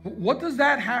 What does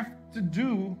that have to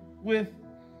do with,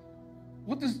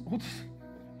 what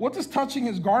does touching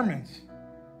his garments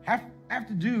have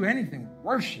to do anything?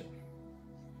 Worship.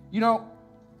 You know,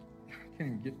 I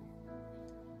can't even get,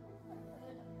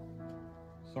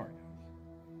 sorry.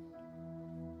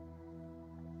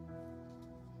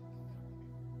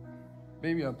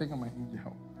 Baby, I think I might need your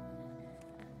help.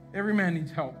 Every man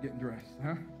needs help getting dressed,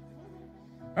 huh?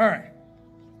 All right.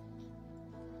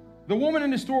 The woman in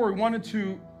the story wanted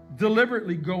to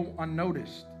deliberately go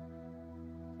unnoticed.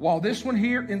 While this one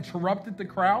here interrupted the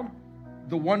crowd,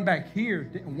 the one back here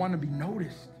didn't want to be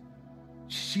noticed.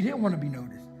 She didn't want to be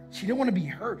noticed. She didn't want to be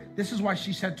heard. This is why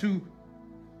she said to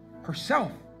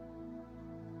herself,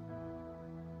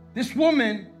 this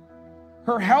woman,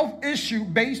 her health issue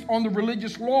based on the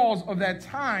religious laws of that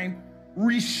time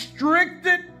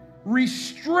restricted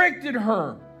restricted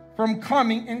her from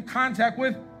coming in contact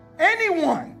with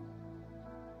anyone.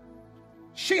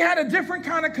 She had a different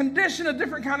kind of condition, a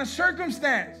different kind of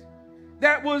circumstance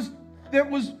that was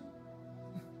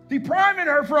depriving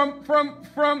her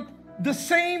from the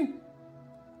same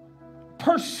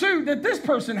pursuit that this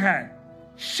person had.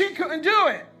 She couldn't do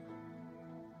it.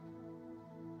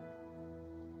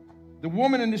 The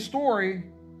woman in the story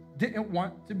didn't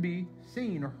want to be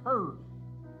seen or heard.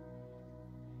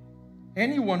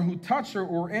 Anyone who touched her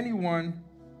or anyone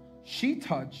she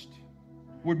touched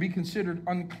would be considered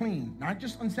unclean, not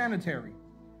just unsanitary.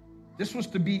 This was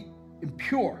to be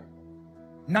impure,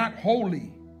 not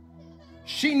holy.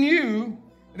 She knew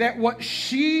that what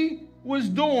she was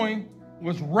doing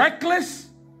was reckless,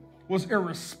 was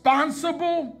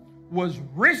irresponsible, was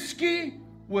risky,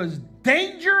 was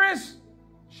dangerous.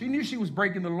 She knew she was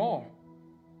breaking the law.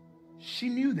 She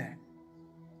knew that.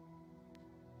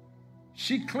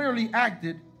 She clearly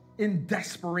acted in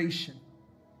desperation.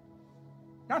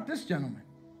 Not this gentleman.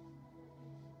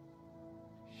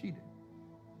 She did.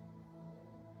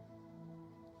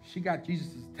 She got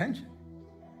Jesus' attention.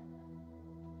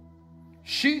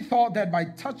 She thought that by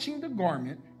touching the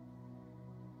garment,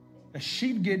 that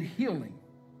she'd get healing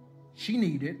she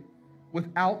needed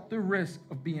without the risk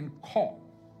of being caught.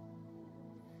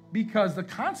 Because the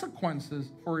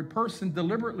consequences for a person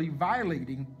deliberately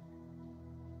violating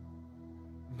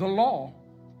the law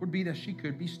would be that she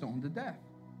could be stoned to death.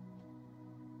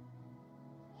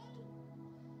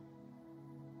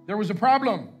 There was a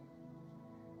problem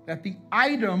that the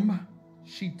item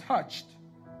she touched,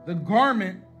 the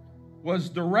garment, was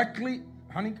directly,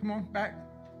 honey, come on back,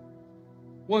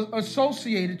 was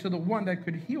associated to the one that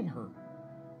could heal her.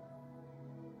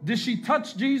 Did she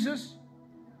touch Jesus?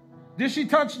 Did she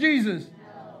touch Jesus?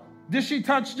 No. Did she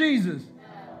touch Jesus?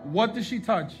 No. What did she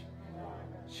touch?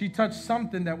 She touched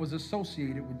something that was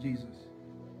associated with Jesus.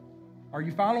 Are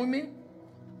you following me?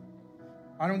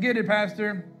 I don't get it,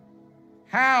 Pastor.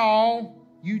 How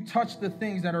you touch the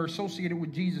things that are associated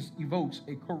with Jesus evokes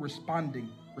a corresponding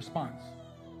response.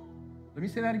 Let me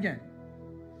say that again.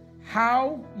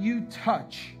 How you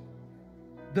touch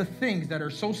the things that are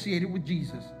associated with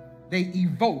Jesus, they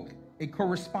evoke a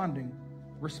corresponding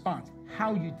response.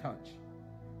 How you touch.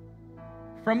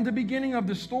 From the beginning of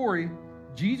the story,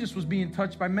 Jesus was being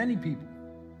touched by many people,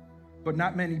 but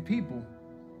not many people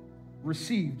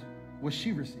received what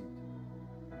she received.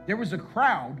 There was a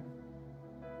crowd,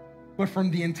 but from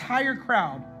the entire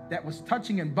crowd that was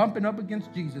touching and bumping up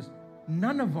against Jesus,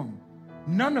 none of them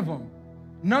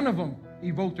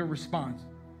evoked a response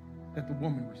that the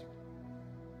woman received,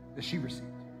 that she received.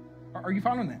 Are you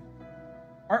following that?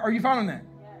 Are you following that?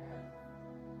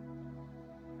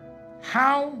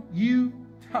 How you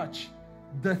touch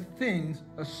the things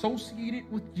associated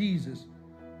with Jesus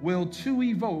will too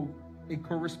evoke a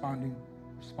corresponding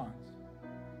response.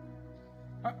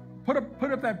 Put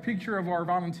up that picture of our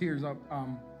volunteers up,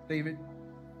 David.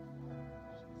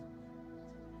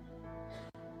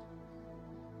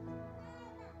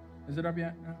 Is it up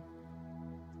yet? No?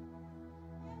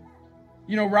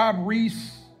 You know, Rob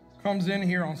Reese comes in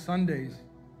here on Sunday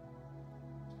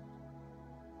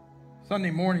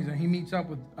mornings, and he meets up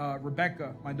with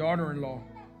Rebecca, my daughter-in-law.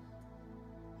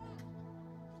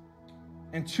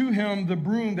 And to him, the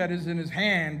broom that is in his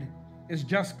hand is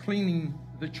just cleaning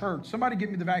the church. Somebody get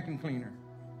me the vacuum cleaner.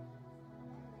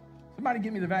 Somebody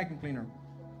get me the vacuum cleaner.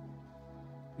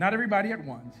 Not everybody at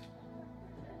once.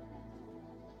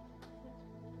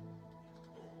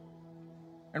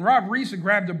 And Rob Reese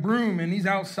grabbed a broom, and he's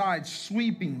outside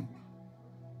sweeping.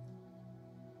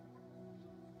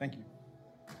 Thank you.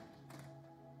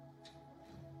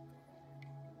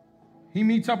 He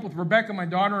meets up with Rebecca, my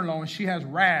daughter-in-law, and she has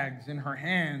rags in her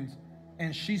hands,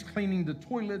 and she's cleaning the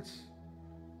toilets,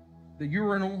 the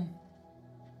urinal.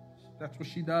 That's what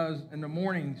she does in the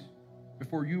mornings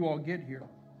before you all get here.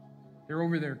 They're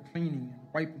over there cleaning and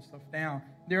wiping stuff down.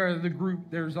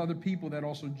 There's other people that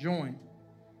also join.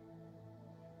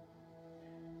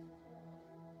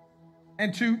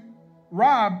 And to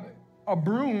Rob, a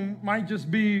broom might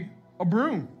just be a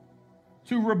broom.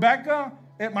 To Rebecca,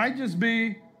 it might just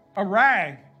be a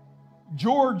rag.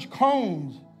 George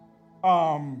Combs,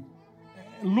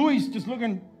 Luis just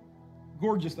looking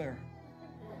gorgeous there.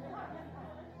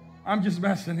 I'm just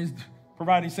messing. He's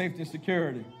providing safety and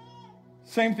security.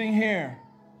 Same thing here.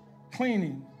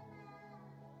 Cleaning.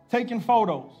 Taking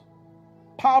photos.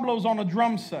 Pablo's on a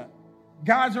drum set.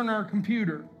 Guys on our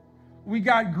computer. We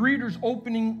got greeters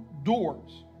opening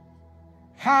doors.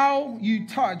 How you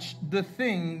touch the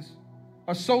things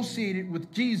associated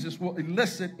with Jesus will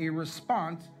elicit a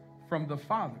response from the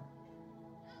Father.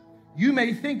 You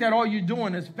may think that all you're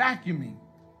doing is vacuuming.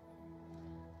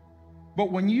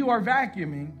 But when you are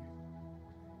vacuuming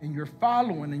and you're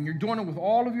following and you're doing it with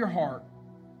all of your heart,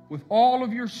 with all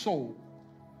of your soul,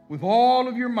 with all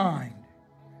of your mind,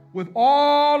 with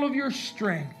all of your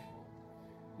strength,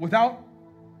 without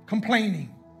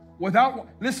complaining,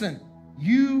 listen,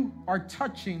 you are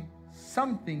touching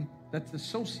something that's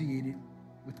associated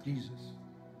with Jesus.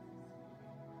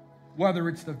 Whether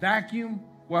it's the vacuum,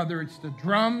 whether it's the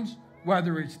drums,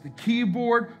 whether it's the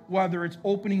keyboard, whether it's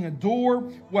opening a door,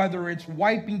 whether it's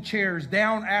wiping chairs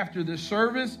down after the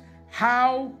service,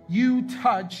 how you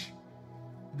touch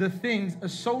the things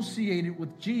associated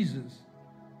with Jesus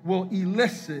will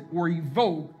elicit or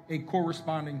evoke a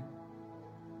corresponding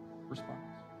response.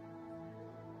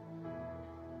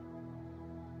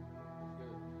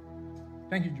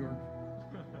 Thank you, George.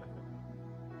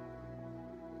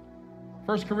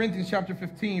 1 Corinthians chapter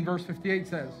 15, verse 58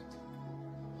 says,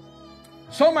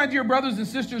 so, my dear brothers and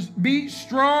sisters, be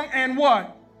strong and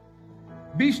what?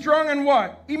 Be strong and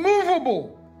what?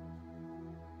 Immovable.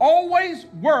 Always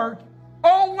work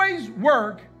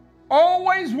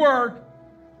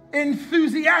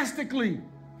enthusiastically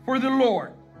for the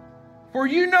Lord. For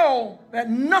you know that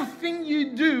nothing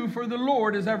you do for the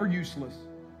Lord is ever useless.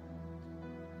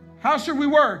 How should we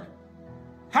work?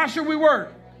 How should we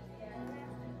work?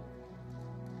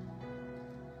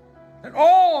 And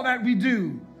all that we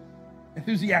do,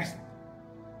 enthusiastic.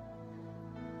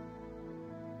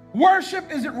 Worship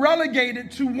isn't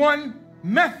relegated to one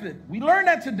method. We learned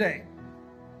that today.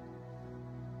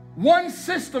 One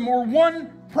system or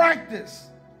one practice.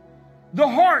 The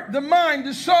heart, the mind,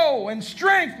 the soul, and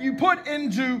strength you put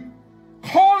into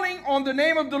calling on the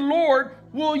name of the Lord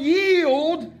will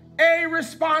yield a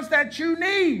response that you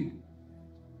need.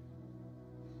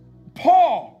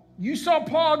 Paul, you saw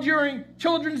Paul during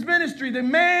children's ministry. The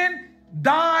man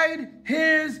dyed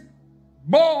his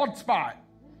bald spot.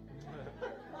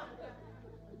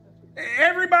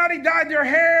 Everybody dyed their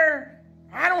hair.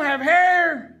 I don't have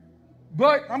hair,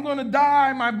 but I'm going to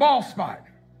dye my bald spot.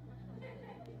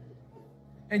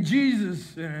 And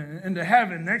Jesus into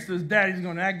heaven next to his dad, he's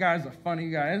going, that guy's a funny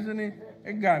guy, isn't he?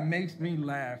 That guy makes me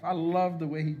laugh. I love the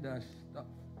way he does stuff.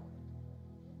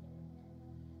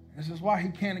 This is why he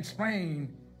can't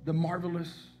explain the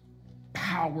marvelous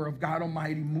power of God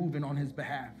Almighty moving on his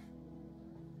behalf.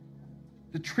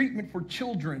 The treatment for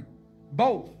children,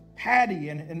 both Patty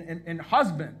and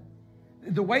husband,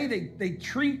 the way they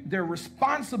treat their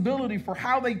responsibility for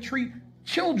how they treat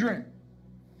children,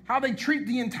 how they treat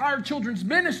the entire children's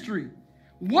ministry.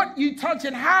 What you touch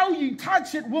and how you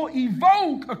touch it will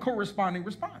evoke a corresponding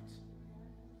response.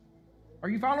 Are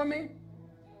you following me?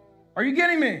 Are you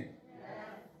getting me?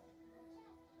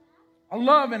 I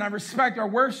love and I respect our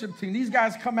worship team. These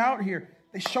guys come out here.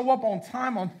 They show up on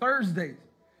time on Thursdays.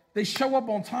 They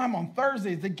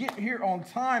get here on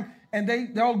time, and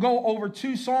they'll go over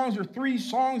 2 songs or 3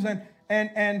 songs, and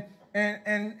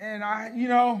I, you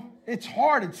know, it's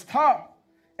hard, it's tough.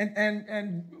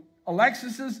 And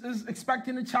Alexis is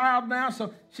expecting a child now,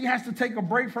 so she has to take a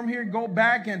break from here, go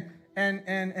back, and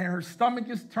her stomach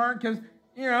is turned because,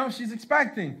 you know, she's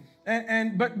expecting.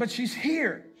 But she's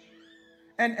here.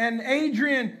 And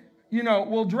Adrian, you know,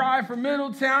 will drive from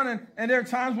Middletown, and there are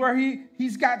times where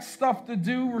he's got stuff to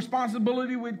do,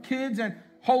 responsibility with kids, and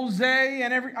Jose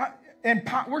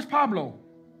and where's Pablo?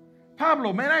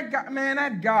 Pablo, man,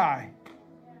 that guy.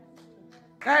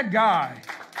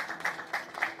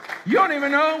 You don't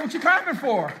even know what you're clapping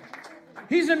for.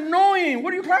 He's annoying.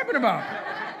 What are you clapping about?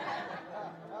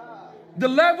 The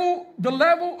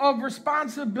level of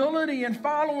responsibility and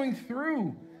following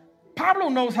through. Pablo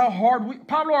knows how hard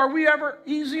Pablo, are we ever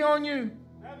easy on you?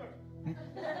 Never.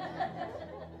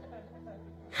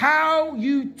 How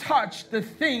you touch the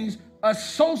things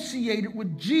associated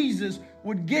with Jesus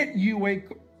would get you a...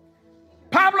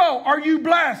 Pablo, are you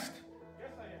blessed? Yes,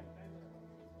 I am.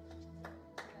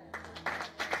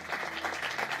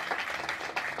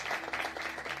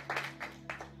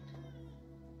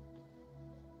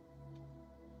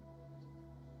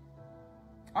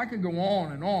 I could go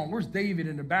on and on. Where's David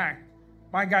in the back?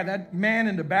 My God, that man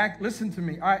in the back, listen to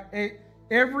me.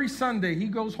 Every Sunday, he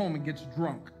goes home and gets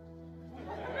drunk.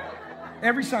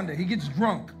 Every Sunday, he gets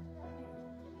drunk.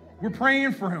 We're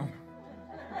praying for him.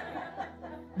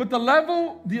 But the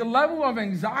level of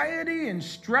anxiety and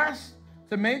stress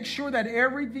to make sure that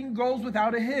everything goes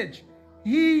without a hitch.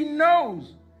 He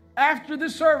knows after the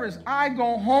service, I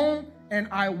go home and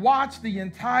I watch the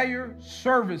entire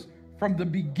service from the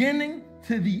beginning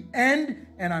to the end,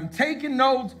 and I'm taking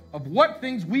notes of what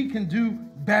things we can do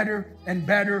better and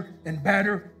better and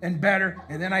better and better.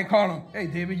 And then I call him, hey,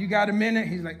 David, you got a minute?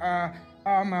 He's like,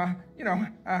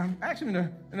 actually,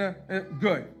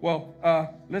 good.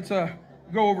 Well, let's go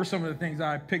over some of the things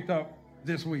I picked up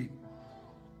this week.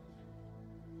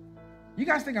 You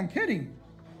guys think I'm kidding?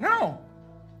 No.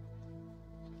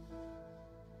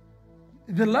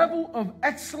 The level of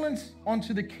excellence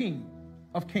unto the King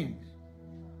of Kings.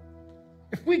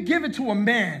 If we give it to a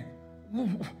man,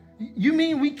 you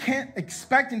mean we can't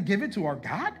expect and give it to our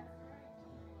God?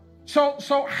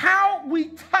 So how we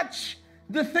touch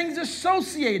the things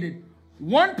associated.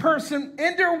 One person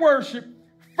in their worship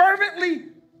fervently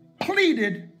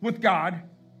pleaded with God,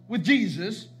 with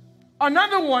Jesus.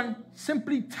 Another one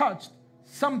simply touched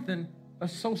something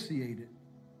associated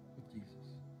with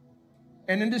Jesus.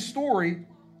 And in this story,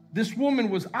 this woman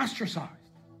was ostracized.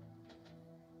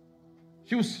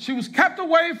 She was kept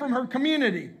away from her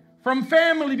community, from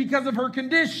family because of her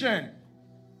condition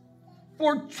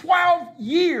for 12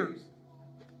 years.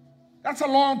 That's a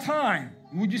long time.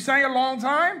 Would you say a long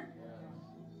time?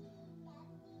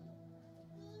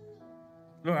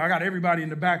 Look, I got everybody in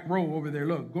the back row over there,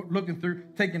 looking through,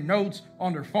 taking notes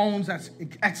on their phones. That's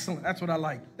excellent. That's what I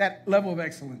like, that level of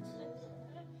excellence.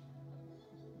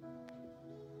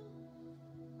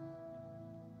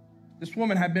 This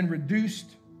woman had been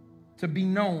reduced to be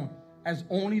known as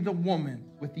only the woman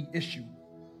with the issue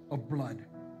of blood.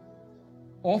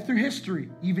 All through history,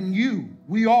 even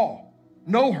we all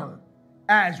know her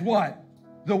as what?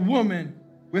 The woman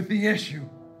with the issue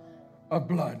of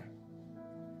blood.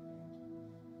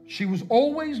 She was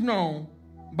always known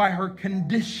by her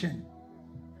condition.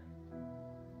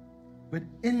 But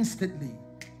instantly,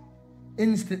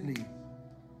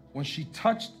 when she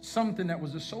touched something that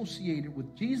was associated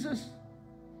with Jesus,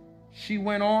 she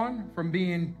went on from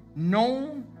being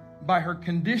known by her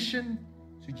condition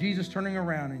to Jesus turning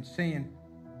around and saying,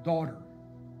 daughter,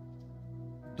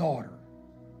 daughter,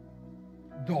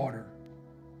 daughter,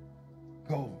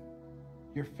 go.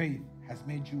 Your faith has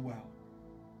made you well.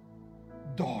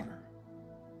 Daughter.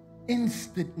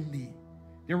 Instantly.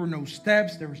 There were no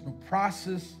steps. There was no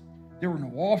process. There were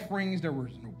no offerings. There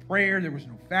was no prayer. There was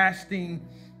no fasting.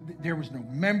 There was no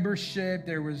membership.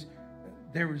 There was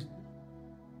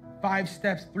 5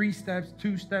 steps, 3 steps,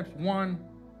 2 steps, 1.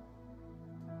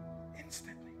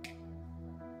 Instantly.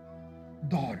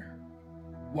 Daughter,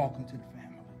 welcome to the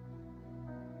family.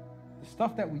 The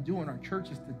stuff that we do in our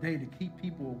churches today to keep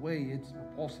people away, it's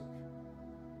repulsive.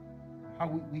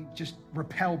 How we just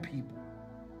repel people.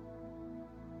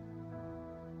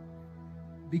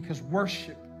 Because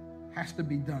worship has to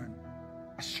be done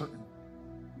a certain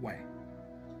way.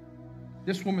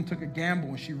 This woman took a gamble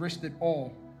and she risked it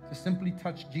all to simply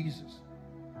touch Jesus.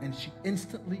 And she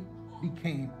instantly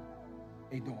became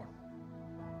a daughter.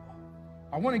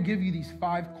 I want to give you these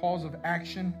 5 calls of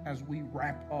action as we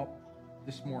wrap up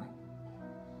this morning.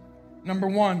 Number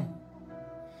 1,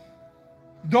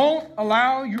 don't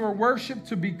allow your worship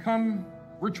to become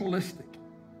ritualistic.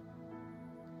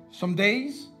 Some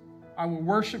days I will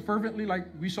worship fervently like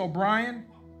we saw Brian,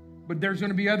 but there's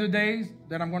going to be other days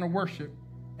that I'm going to worship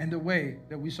in the way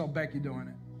that we saw Becky doing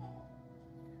it.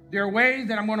 There are ways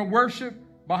that I'm going to worship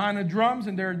behind the drums,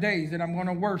 and there are days that I'm going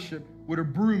to worship with a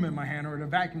broom in my hand or a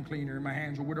vacuum cleaner in my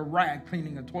hands or with a rag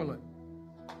cleaning a toilet.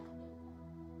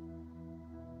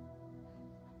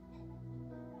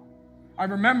 I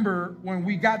remember when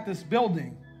we got this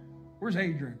building. Where's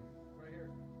Adrian? Right here.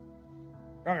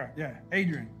 Okay, yeah,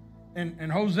 Adrian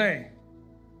and Jose.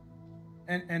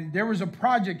 And there was a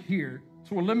project here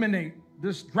to eliminate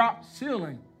this drop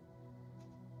ceiling.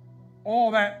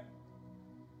 All that.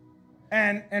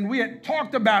 And we had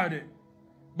talked about it.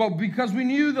 But because we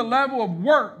knew the level of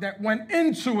work that went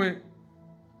into it,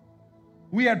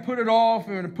 we had put it off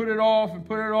and put it off and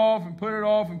put it off and put it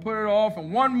off and put it off.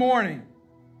 And one morning,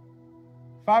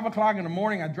 5 o'clock in the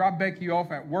morning, I dropped Becky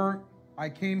off at work. I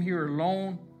came here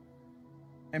alone,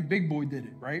 and Big Boy did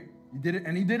it, right? He did it,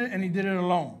 and he did it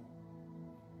alone.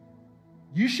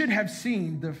 You should have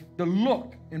seen the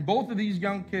look in both of these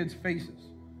young kids'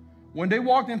 faces. When they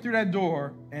walked in through that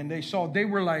door and they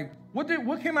were like, what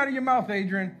came out of your mouth,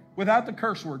 Adrian, without the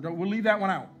curse word? We'll leave that one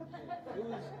out. It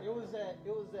was at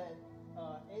 8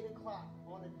 o'clock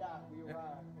on the dot we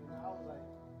arrived, and I was like,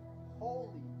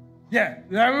 holy. Yeah,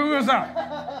 that was up.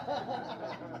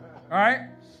 All right?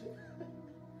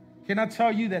 Can I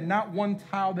tell you that not one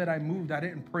towel that I moved, I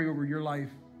didn't pray over your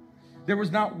life There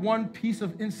was not one piece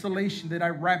of insulation that I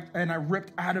wrapped and I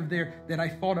ripped out of there that I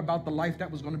thought about the life that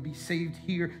was going to be saved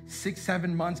here 6,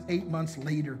 7 months, 8 months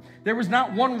later. There was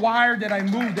not one wire that I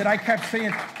moved that I kept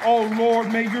saying, oh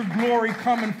Lord, may your glory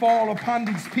come and fall upon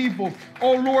these people.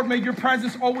 Oh Lord, may your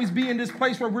presence always be in this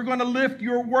place where we're going to lift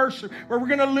your worship, where we're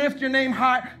going to lift your name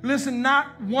high. Listen,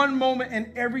 not one moment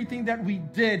in everything that we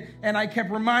did. And I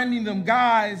kept reminding them,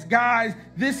 guys,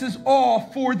 this is all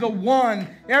for the one.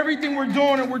 Everything we're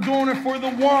doing it for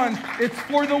the one. It's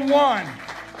for the one.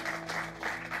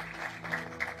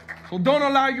 So don't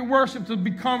allow your worship to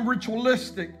become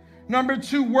ritualistic. Number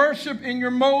 2, worship in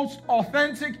your most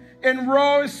authentic and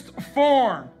rawest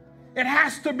form. It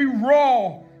has to be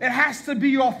raw. It has to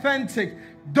be authentic.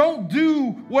 Don't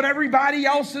do what everybody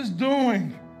else is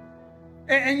doing.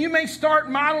 And you may start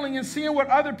modeling and seeing what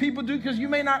other people do because you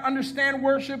may not understand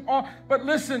worship. But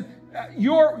listen,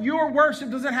 your worship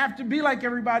doesn't have to be like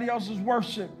everybody else's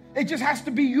worship. It just has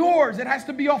to be yours. It has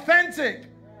to be authentic.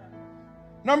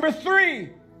 Number 3,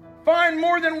 find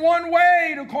more than one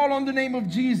way to call on the name of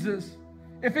Jesus.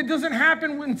 If it doesn't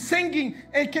happen when singing,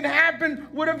 it can happen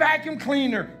with a vacuum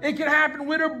cleaner. It can happen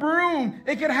with a broom.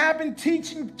 It can happen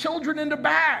teaching children in the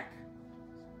back.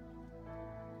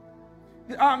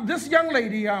 This young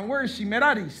lady, where is she?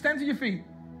 Merari, stand to your feet.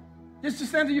 Just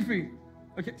stand to your feet.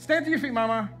 Okay, stand to your feet,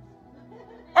 Mama.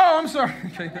 Oh, I'm sorry.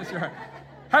 Okay, that's right.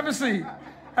 Have a seat.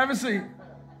 Have a seat.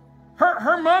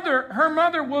 Her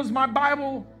mother was my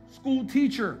Bible school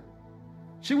teacher.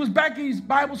 She was Becky's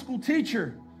Bible school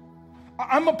teacher.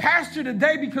 I'm a pastor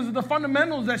today because of the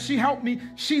fundamentals that she helped me.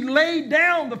 She laid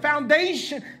down the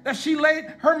foundation that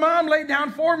her mom laid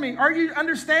down for me. Are you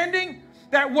understanding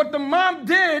that what the mom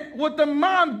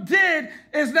did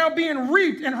is now being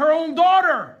reaped in her own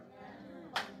daughter?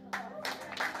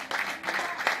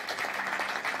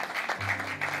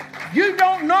 You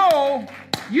don't know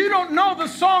the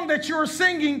song that you're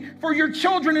singing for your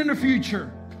children in the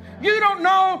future. You don't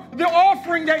know the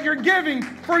offering that you're giving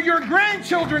for your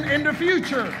grandchildren in the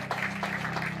future.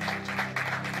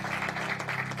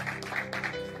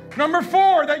 Number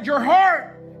 4, that your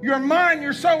heart, your mind,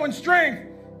 your soul, and strength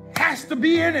has to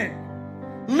be in it.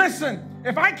 Listen,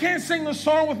 if I can't sing the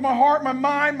song with my heart, my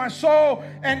mind, my soul,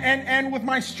 and with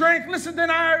my strength, listen, then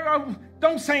I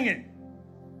don't sing it.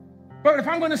 But if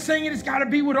I'm going to sing it, it's got to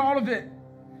be with all of it.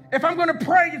 If I'm going to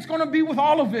pray, it's going to be with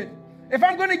all of it. If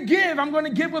I'm going to give, I'm going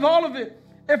to give with all of it.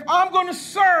 If I'm going to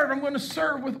serve, I'm going to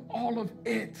serve with all of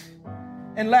it.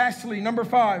 And lastly, number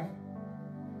 5,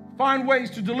 find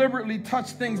ways to deliberately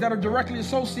touch things that are directly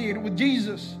associated with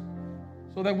Jesus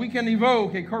so that we can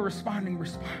evoke a corresponding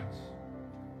response.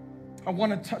 I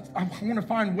want to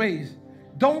find ways.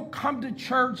 Don't come to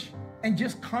church and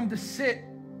just come to sit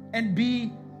and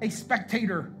be a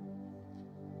spectator.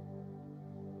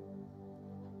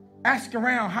 Ask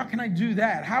around, how can I do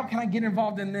that? How can I get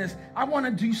involved in this? I want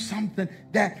to do something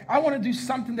that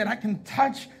I can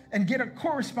touch and get a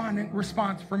corresponding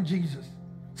response from Jesus.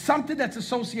 Something that's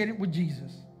associated with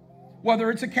Jesus. Whether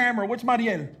it's a camera. What's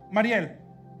Mariel? Mariel.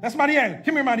 That's Mariel.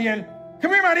 Come here, Mariel.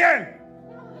 Come here, Mariel.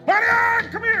 Mariel,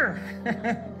 come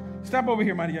here. Step over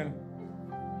here, Mariel.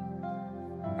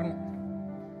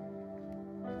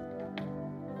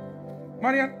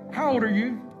 Mariel, how old are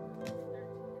you?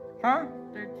 Huh?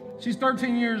 She's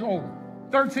 13 years old.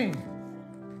 13.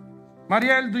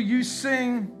 Mariel, do you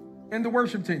sing in the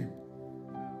worship team?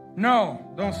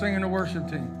 No, don't sing in the worship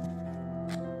team.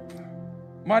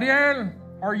 Mariel,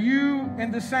 are you in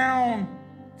the sound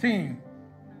team?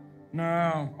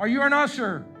 No. Are you an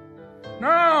usher?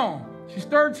 No. She's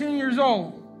 13 years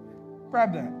old.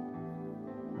 Grab that.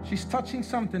 She's touching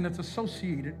something that's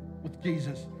associated with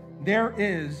Jesus. There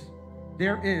is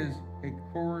a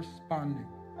corresponding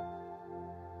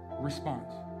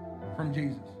response from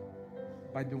Jesus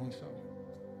by doing so.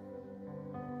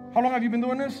 How long have you been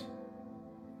doing this?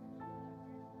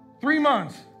 3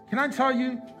 months. Can I tell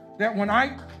you that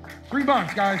 3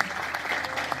 months, guys.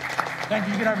 Thank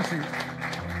you. You can have a seat.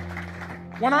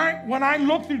 When I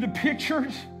look through the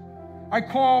pictures, I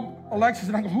call Alexis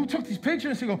and I go, who took these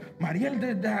pictures? She go, Mariel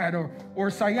did that, or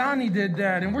Sayani did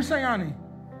that. And where's Sayani?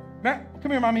 Man,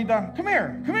 come here, mamita. Come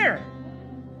here. Come here.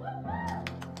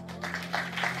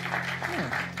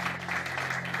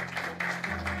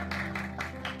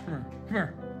 Come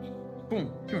here.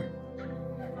 Boom. Come here.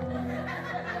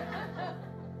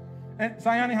 And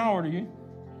Sayani, how old are you?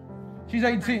 She's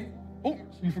 18. Oh,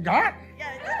 you forgot?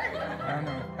 I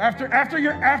know. After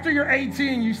you're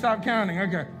 18, you stop counting.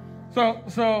 Okay.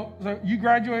 So you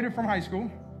graduated from high school,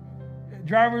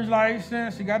 driver's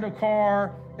license, you got a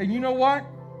car, and you know what?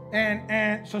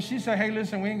 And so she said, hey,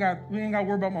 listen, we ain't got to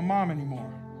worry about my mom anymore.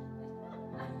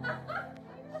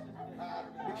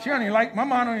 my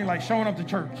mom don't even like showing up to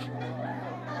church.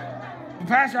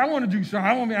 Pastor, I want to do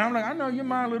something. I'm like, I know you're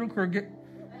my little crooked.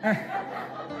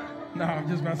 No, I'm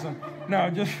just messing. No,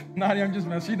 Nadia, I'm just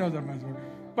messing. She knows I'm messing with her.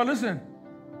 But listen,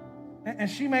 and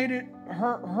she made it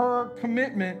her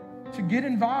commitment to get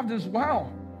involved as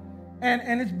well.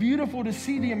 And it's beautiful to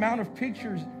see the amount of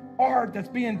pictures, art that's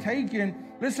being taken.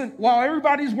 Listen, while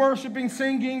everybody's worshiping,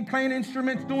 singing, playing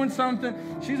instruments, doing something,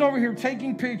 she's over here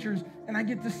taking pictures, and I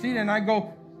get to see it, and I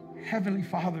go, Heavenly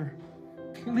Father,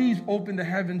 please open the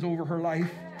heavens over her life.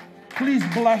 Please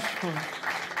bless her.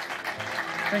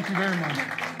 Thank you very much.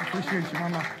 I appreciate you,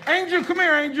 Mama. Angel, come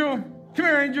here, Angel. Come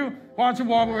here, Angel. Why don't you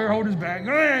walk over here, hold his back.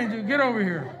 Go ahead, Angel, get over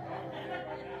here.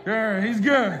 Sure, he's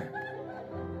good.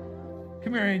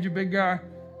 Come here, Angel, big guy.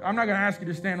 I'm not going to ask you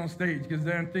to stand on stage because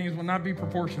then things will not be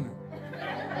proportionate.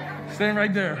 Stand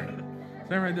right there.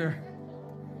 Stand right there.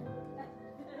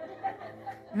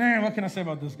 Man, what can I say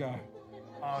about this guy?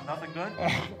 Nothing good?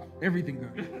 Everything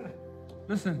good.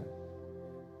 Listen,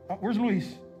 where's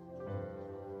Luis?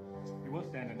 He was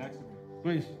standing next to me.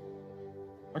 Luis.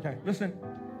 Okay, listen.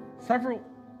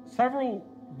 Several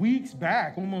weeks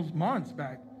back, almost months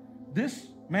back, this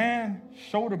man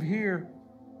showed up here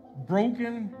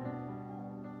broken,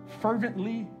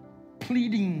 fervently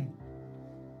pleading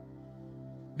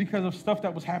because of stuff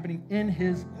that was happening in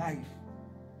his life.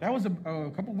 That was a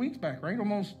couple weeks back, right?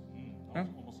 Almost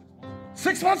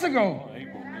 6 months ago. Oh,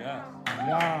 April, yeah.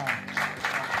 Wow.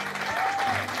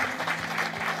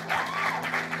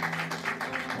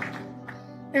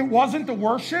 It wasn't the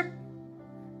worship.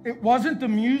 It wasn't the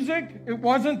music. It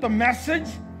wasn't the message.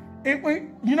 You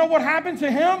know what happened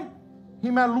to him? He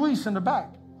met Luis in the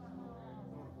back.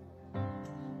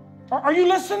 Are you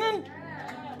listening?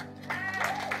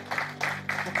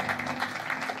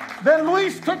 Then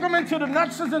Luis took him into the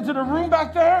nexus, into the room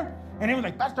back there, and he was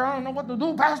like, Pastor, I don't know what to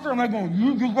do, Pastor. I'm like,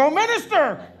 you go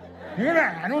minister. You're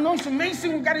not, I don't know some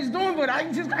amazing what God is doing, but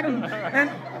I just got to. And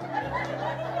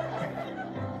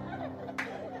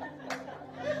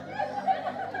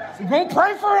so go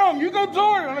pray for him. You go do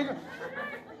it. I'm like,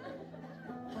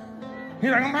 he's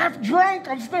like, I'm half drunk.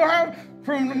 I'm still half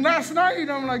from last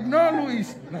night. I'm like, no,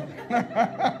 Luis. No.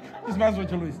 Just mess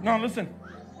with you, Luis. No, listen.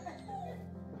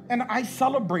 And I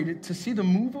celebrated to see the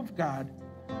move of God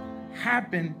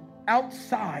happen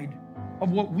outside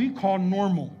of what we call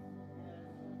normal.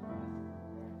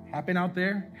 Happened out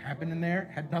there, happened in there,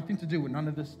 had nothing to do with none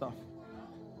of this stuff.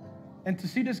 And to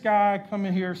see this guy come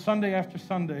in here Sunday after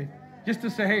Sunday, just to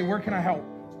say, hey, where can I help?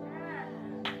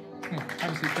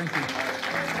 Have a seat, thank you.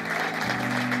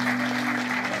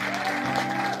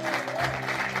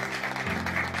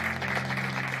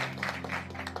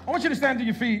 I want you to stand to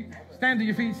your feet. Stand to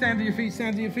your feet, stand to your feet,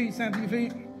 stand to your feet, stand to your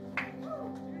feet.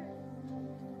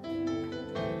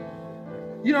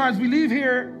 You know, as we leave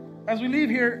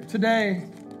here today,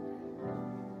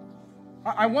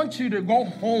 I want you to go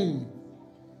home.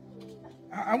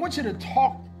 I want you to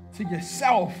talk to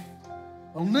yourself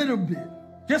a little bit,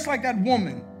 just like that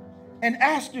woman, and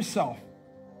ask yourself,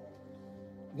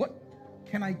 what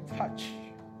can I touch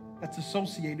that's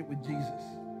associated with Jesus?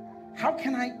 What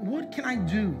can I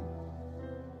do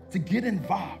to get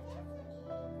involved?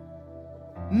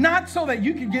 Not so that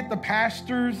you can get the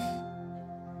pastor's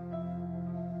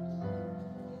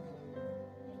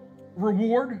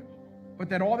reward, but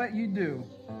that all that you do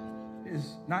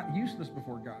is not useless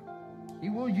before God. He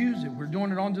will use it. We're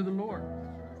doing it unto the Lord.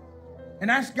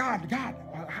 And ask God,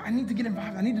 I need to get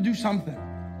involved. I need to do something.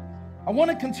 I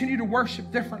want to continue to worship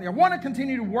differently. I want to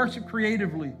continue to worship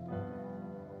creatively.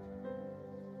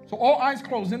 So all eyes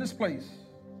closed in this place.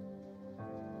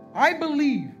 I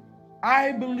believe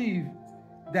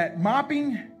that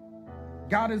mopping,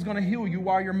 God is going to heal you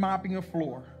while you're mopping a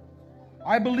floor.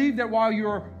 I believe that while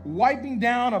you're wiping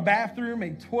down a bathroom,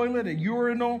 a toilet, a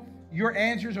urinal, your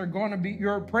prayers are going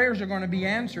to be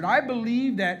answered. I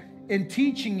believe that in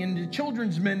teaching in the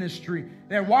children's ministry,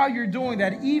 that while you're doing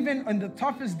that, even in the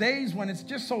toughest days when it's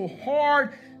just so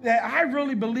hard, that I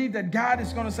really believe that God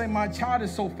is going to say, my child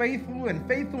is so faithful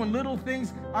in little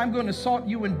things, I'm going to salt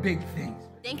you in big things.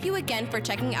 Thank you again for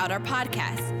checking out our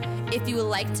podcast. If you would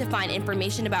like to find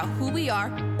information about who we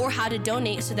are or how to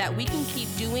donate so that we can keep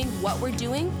doing what we're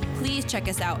doing, please check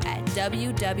us out at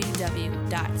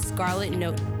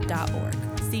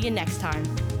www.scarletnote.org. See you next time.